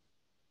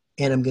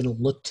 and I'm going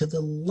to look to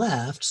the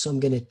left, so I'm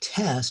going to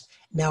test.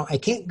 Now, I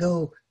can't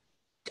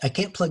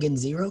plug in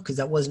 0 because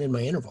that wasn't in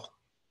my interval.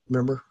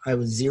 Remember, I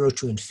was 0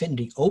 to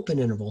infinity, open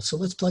interval. So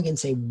let's plug in,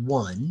 say,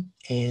 1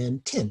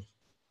 and 10.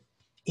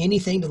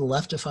 Anything to the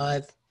left of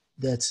 5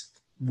 that's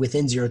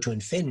within 0 to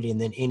infinity, and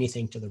then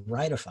anything to the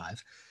right of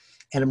 5.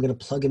 And I'm going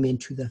to plug them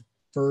into the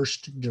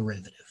first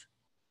derivative.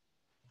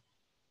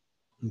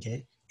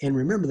 Okay, and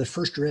remember the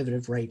first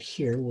derivative right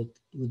here, we'll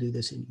do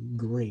this in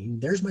green.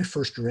 There's my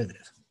first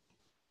derivative.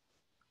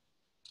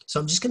 So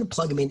I'm just going to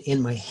plug them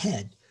in my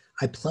head.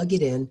 I plug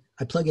it in,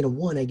 I plug in a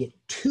 1, I get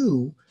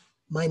 2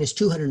 minus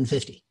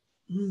 250.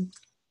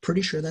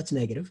 Pretty sure that's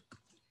negative.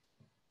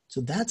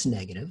 So that's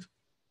negative,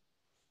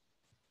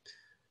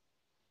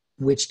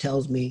 which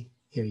tells me,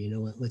 here, you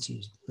know what, let's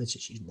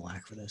just use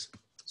black for this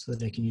so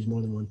that I can use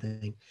more than one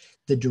thing.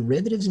 The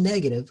derivative's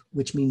negative,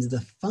 which means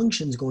the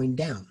function's going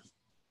down.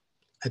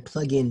 I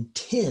plug in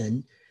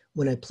 10.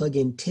 When I plug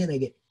in 10, I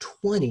get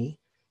 20,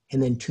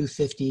 and then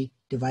 250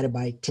 divided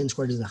by 10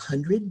 squared is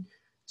 100.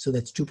 So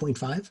that's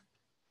 2.5.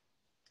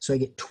 So I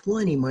get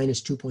 20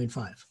 minus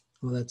 2.5.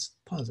 Well, that's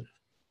positive,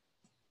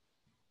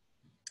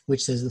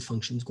 which says the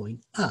function's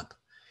going up.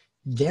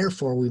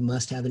 Therefore, we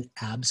must have an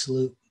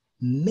absolute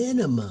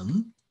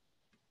minimum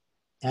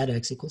at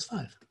x equals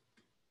 5.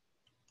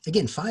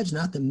 Again, 5 is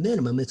not the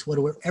minimum. It's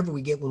whatever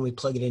we get when we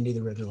plug it into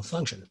the original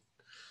function.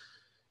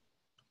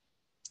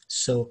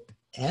 So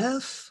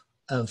f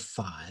of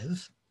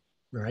 5,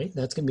 right?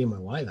 That's going to be my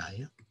y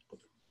value.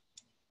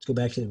 Let's go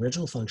back to the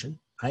original function.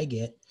 I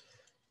get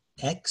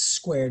x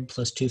squared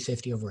plus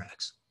 250 over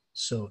x.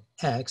 So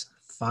x,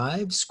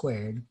 5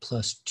 squared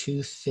plus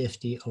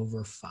 250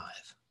 over 5.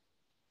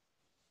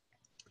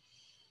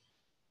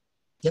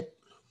 Yep.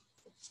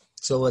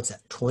 So what's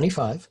that?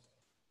 25.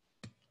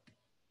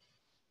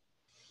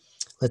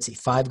 Let's see,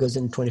 5 goes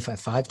into 25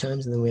 5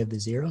 times, and then we have the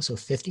 0, so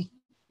 50.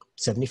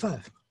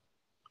 75.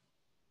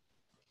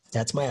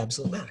 That's my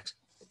absolute max.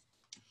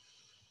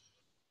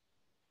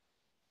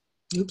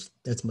 Oops,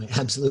 that's my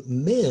absolute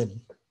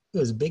min. It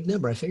was a big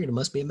number. I figured it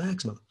must be a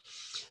maximum.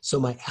 So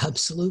my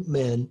absolute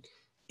min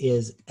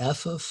is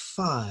f of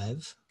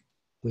 5,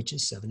 which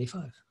is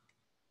 75.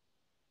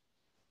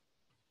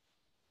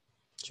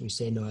 Should we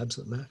say no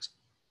absolute max?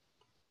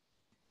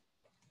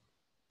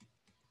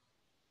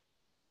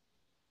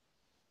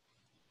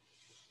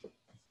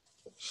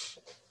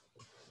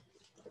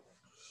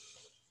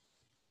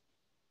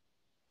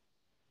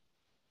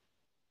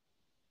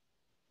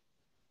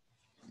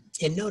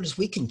 And notice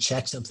we can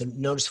check something.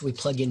 Notice if we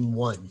plug in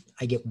 1,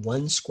 I get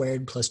 1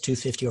 squared plus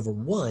 250 over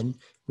 1,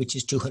 which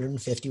is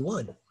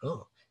 251.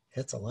 Oh,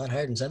 that's a lot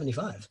higher than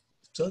 75.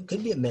 So it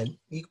could be a min.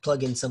 You could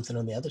plug in something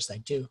on the other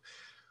side too.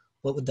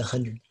 What would the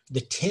 100?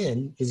 The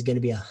 10 is going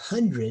to be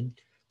 100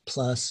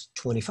 plus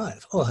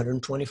 25. Oh,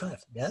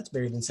 125. That's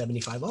bigger than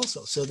 75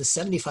 also. So the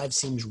 75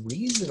 seems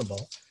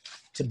reasonable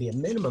to be a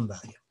minimum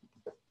value.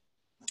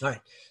 All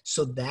right,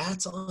 so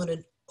that's on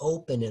an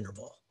open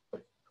interval.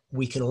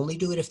 We can only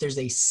do it if there's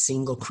a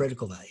single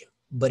critical value.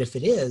 But if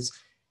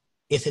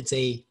it's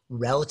a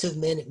relative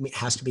min, it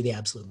has to be the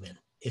absolute min.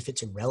 If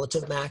it's a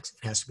relative max,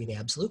 it has to be the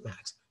absolute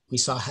max. We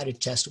saw how to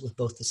test it with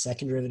both the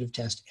second derivative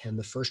test and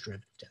the first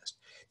derivative test.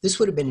 This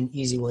would have been an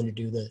easy one to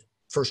do the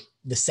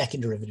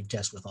second derivative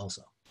test with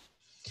also.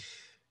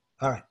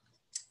 All right,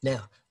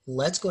 now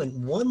let's go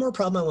in. One more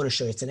problem I want to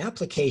show you. It's an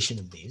application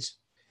of these,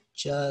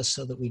 just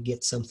so that we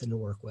get something to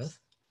work with.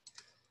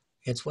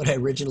 It's what I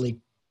originally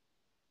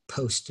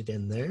posted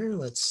in there.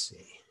 Let's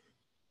see.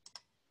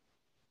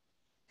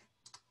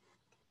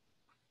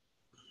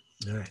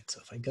 All right, so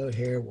if I go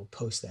here, we'll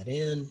post that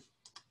in.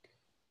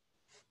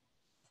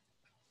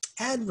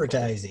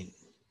 Advertising.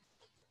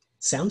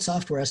 Sound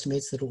Software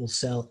estimates that it will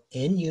sell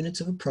N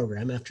units of a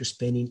program after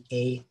spending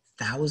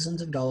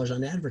thousands of dollars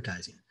on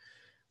advertising,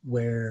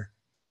 where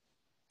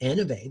N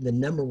of A, the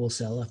number will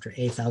sell after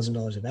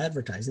 $1,000 of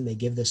advertising. They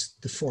give this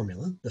the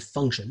formula, the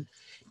function.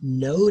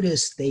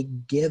 Notice they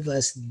give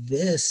us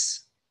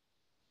this.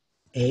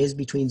 A is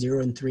between 0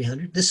 and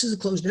 300. This is a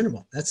closed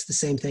interval. That's the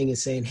same thing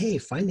as saying, hey,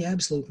 find the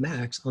absolute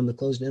max on the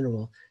closed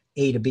interval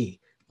A to B,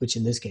 which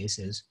in this case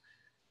is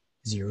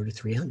 0 to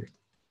 300.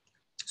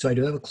 So I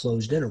do have a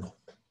closed interval.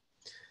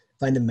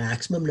 Find the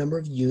maximum number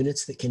of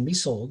units that can be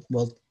sold.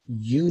 Well,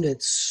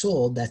 units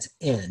sold, that's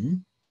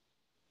N.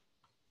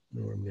 I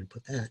don't know where I'm going to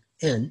put that,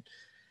 N.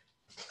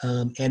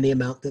 And the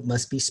amount that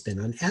must be spent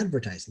on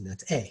advertising,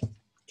 that's A,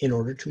 in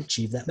order to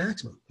achieve that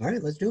maximum. All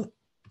right, let's do it.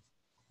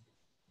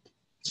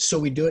 So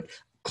we do it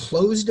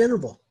closed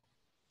interval.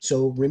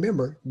 So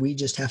remember, we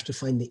just have to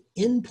find the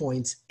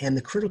endpoints and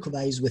the critical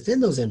values within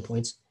those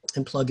endpoints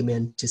and plug them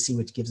in to see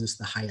which gives us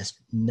the highest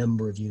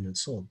number of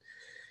units sold.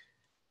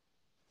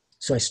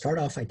 So I start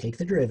off, I take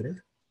the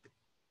derivative,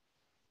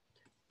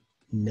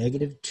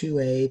 negative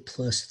 2a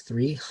plus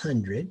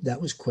 300. That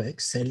was quick.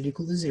 Set it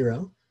equal to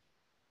 0.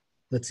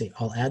 Let's see,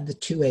 I'll add the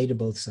 2a to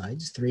both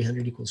sides.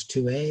 300 equals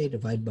 2a,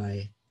 divide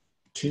by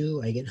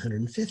 2, I get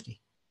 150.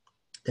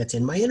 That's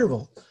in my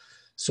interval.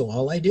 So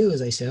all I do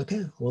is I say,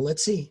 okay, well,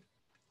 let's see.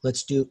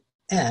 Let's do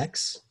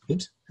x.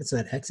 Oops, that's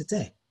not x, it's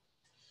a.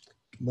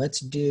 Let's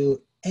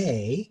do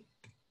a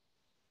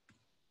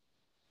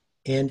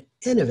and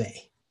n of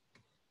a,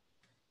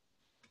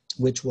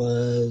 which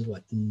was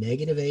what?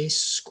 Negative a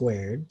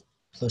squared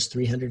plus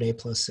 300a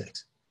plus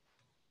 6.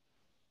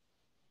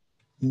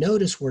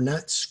 Notice we're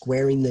not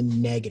squaring the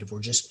negative.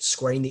 We're just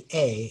squaring the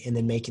a and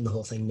then making the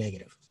whole thing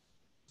negative.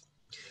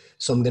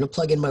 So I'm going to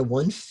plug in my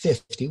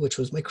 150, which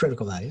was my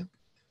critical value.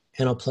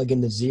 And I'll plug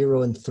in the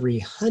 0 and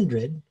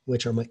 300,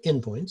 which are my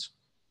endpoints.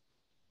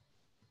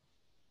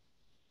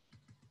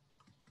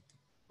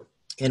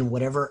 And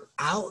whatever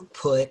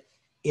output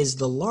is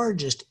the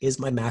largest is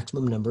my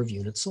maximum number of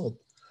units sold.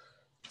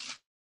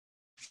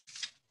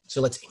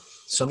 So let's see.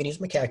 So I'm going to use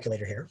my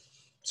calculator here.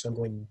 So I'm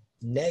going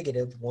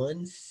negative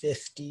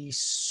 150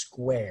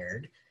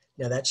 squared.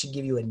 Now that should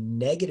give you a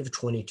negative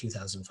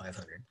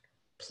 22,500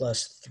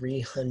 plus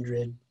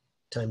 300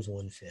 times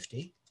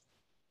 150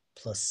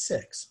 plus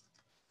 6.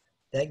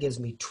 That gives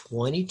me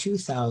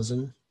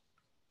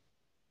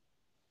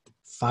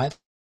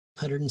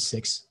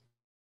 22,506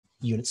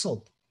 units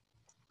sold.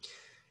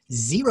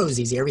 0 is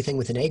easy. Everything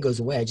with an A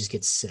goes away. I just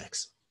get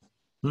 6.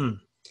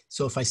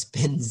 So if I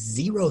spend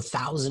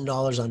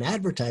 $0,000 on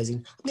advertising,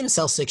 I'm going to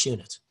sell 6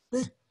 units.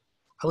 I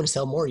want to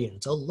sell more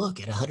units. Oh, look,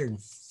 at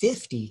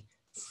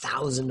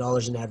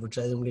 $150,000 in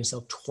advertising, I'm going to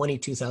sell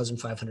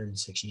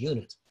 22,506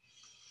 units.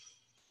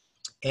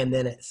 And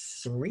then at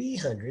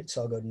 300,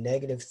 so I'll go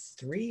negative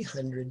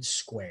 300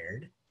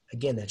 squared.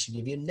 Again, that should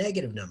give you a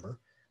negative number,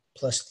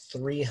 plus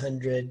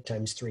 300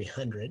 times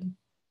 300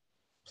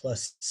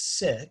 plus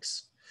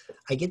 6.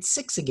 I get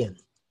 6 again,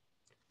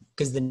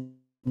 because the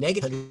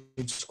negative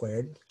 100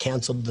 squared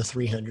canceled the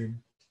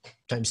 300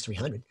 times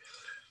 300.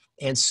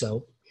 And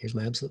so here's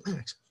my absolute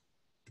max.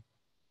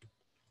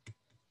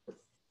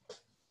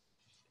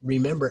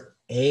 Remember,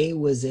 A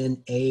was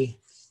in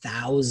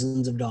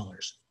thousands of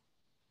dollars.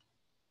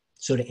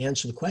 So to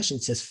answer the question,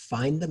 it says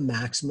find the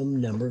maximum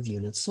number of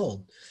units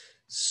sold.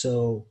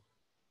 So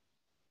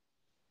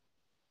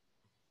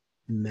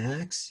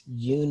max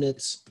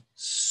units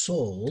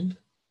sold,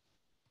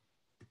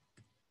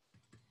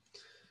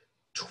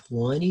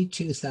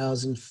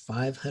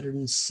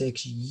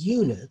 22,506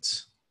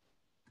 units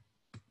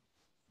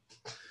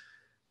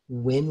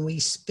when we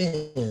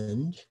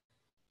spend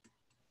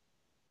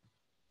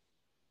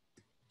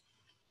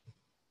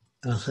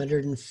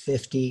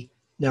 150.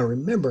 Now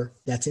remember,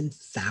 that's in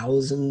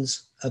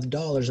thousands of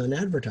dollars on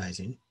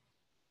advertising.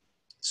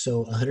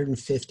 So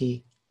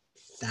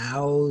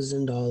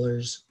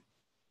 $150,000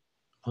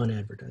 on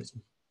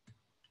advertising.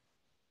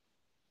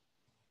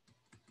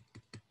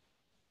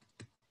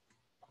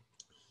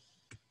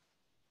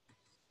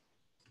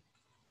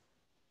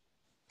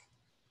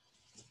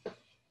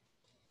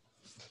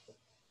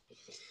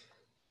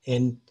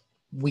 And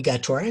we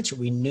got to our answer.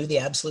 We knew the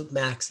absolute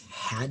max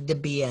had to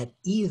be at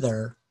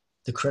either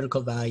the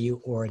critical value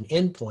or an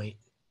endpoint.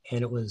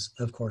 And it was,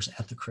 of course,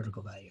 at the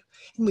critical value.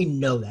 And we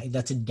know that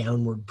that's a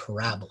downward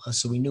parabola.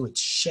 So we knew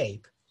its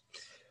shape.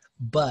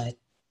 But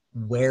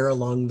where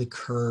along the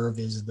curve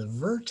is the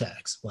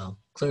vertex? Well,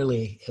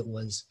 clearly it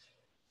was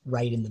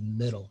right in the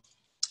middle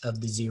of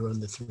the 0 and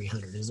the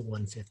 300 is at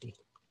 150.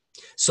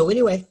 So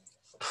anyway,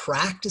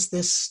 practice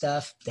this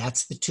stuff.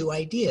 That's the two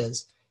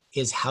ideas,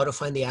 is how to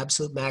find the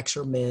absolute max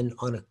or min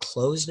on a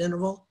closed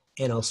interval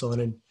and also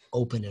on an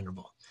open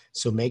interval.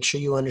 So make sure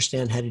you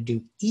understand how to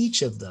do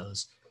each of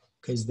those,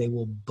 because they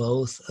will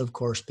both, of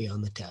course, be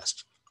on the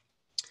test.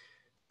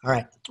 All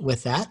right,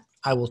 with that,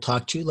 I will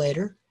talk to you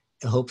later.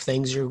 I hope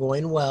things are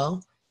going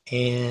well,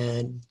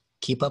 and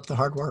keep up the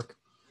hard work.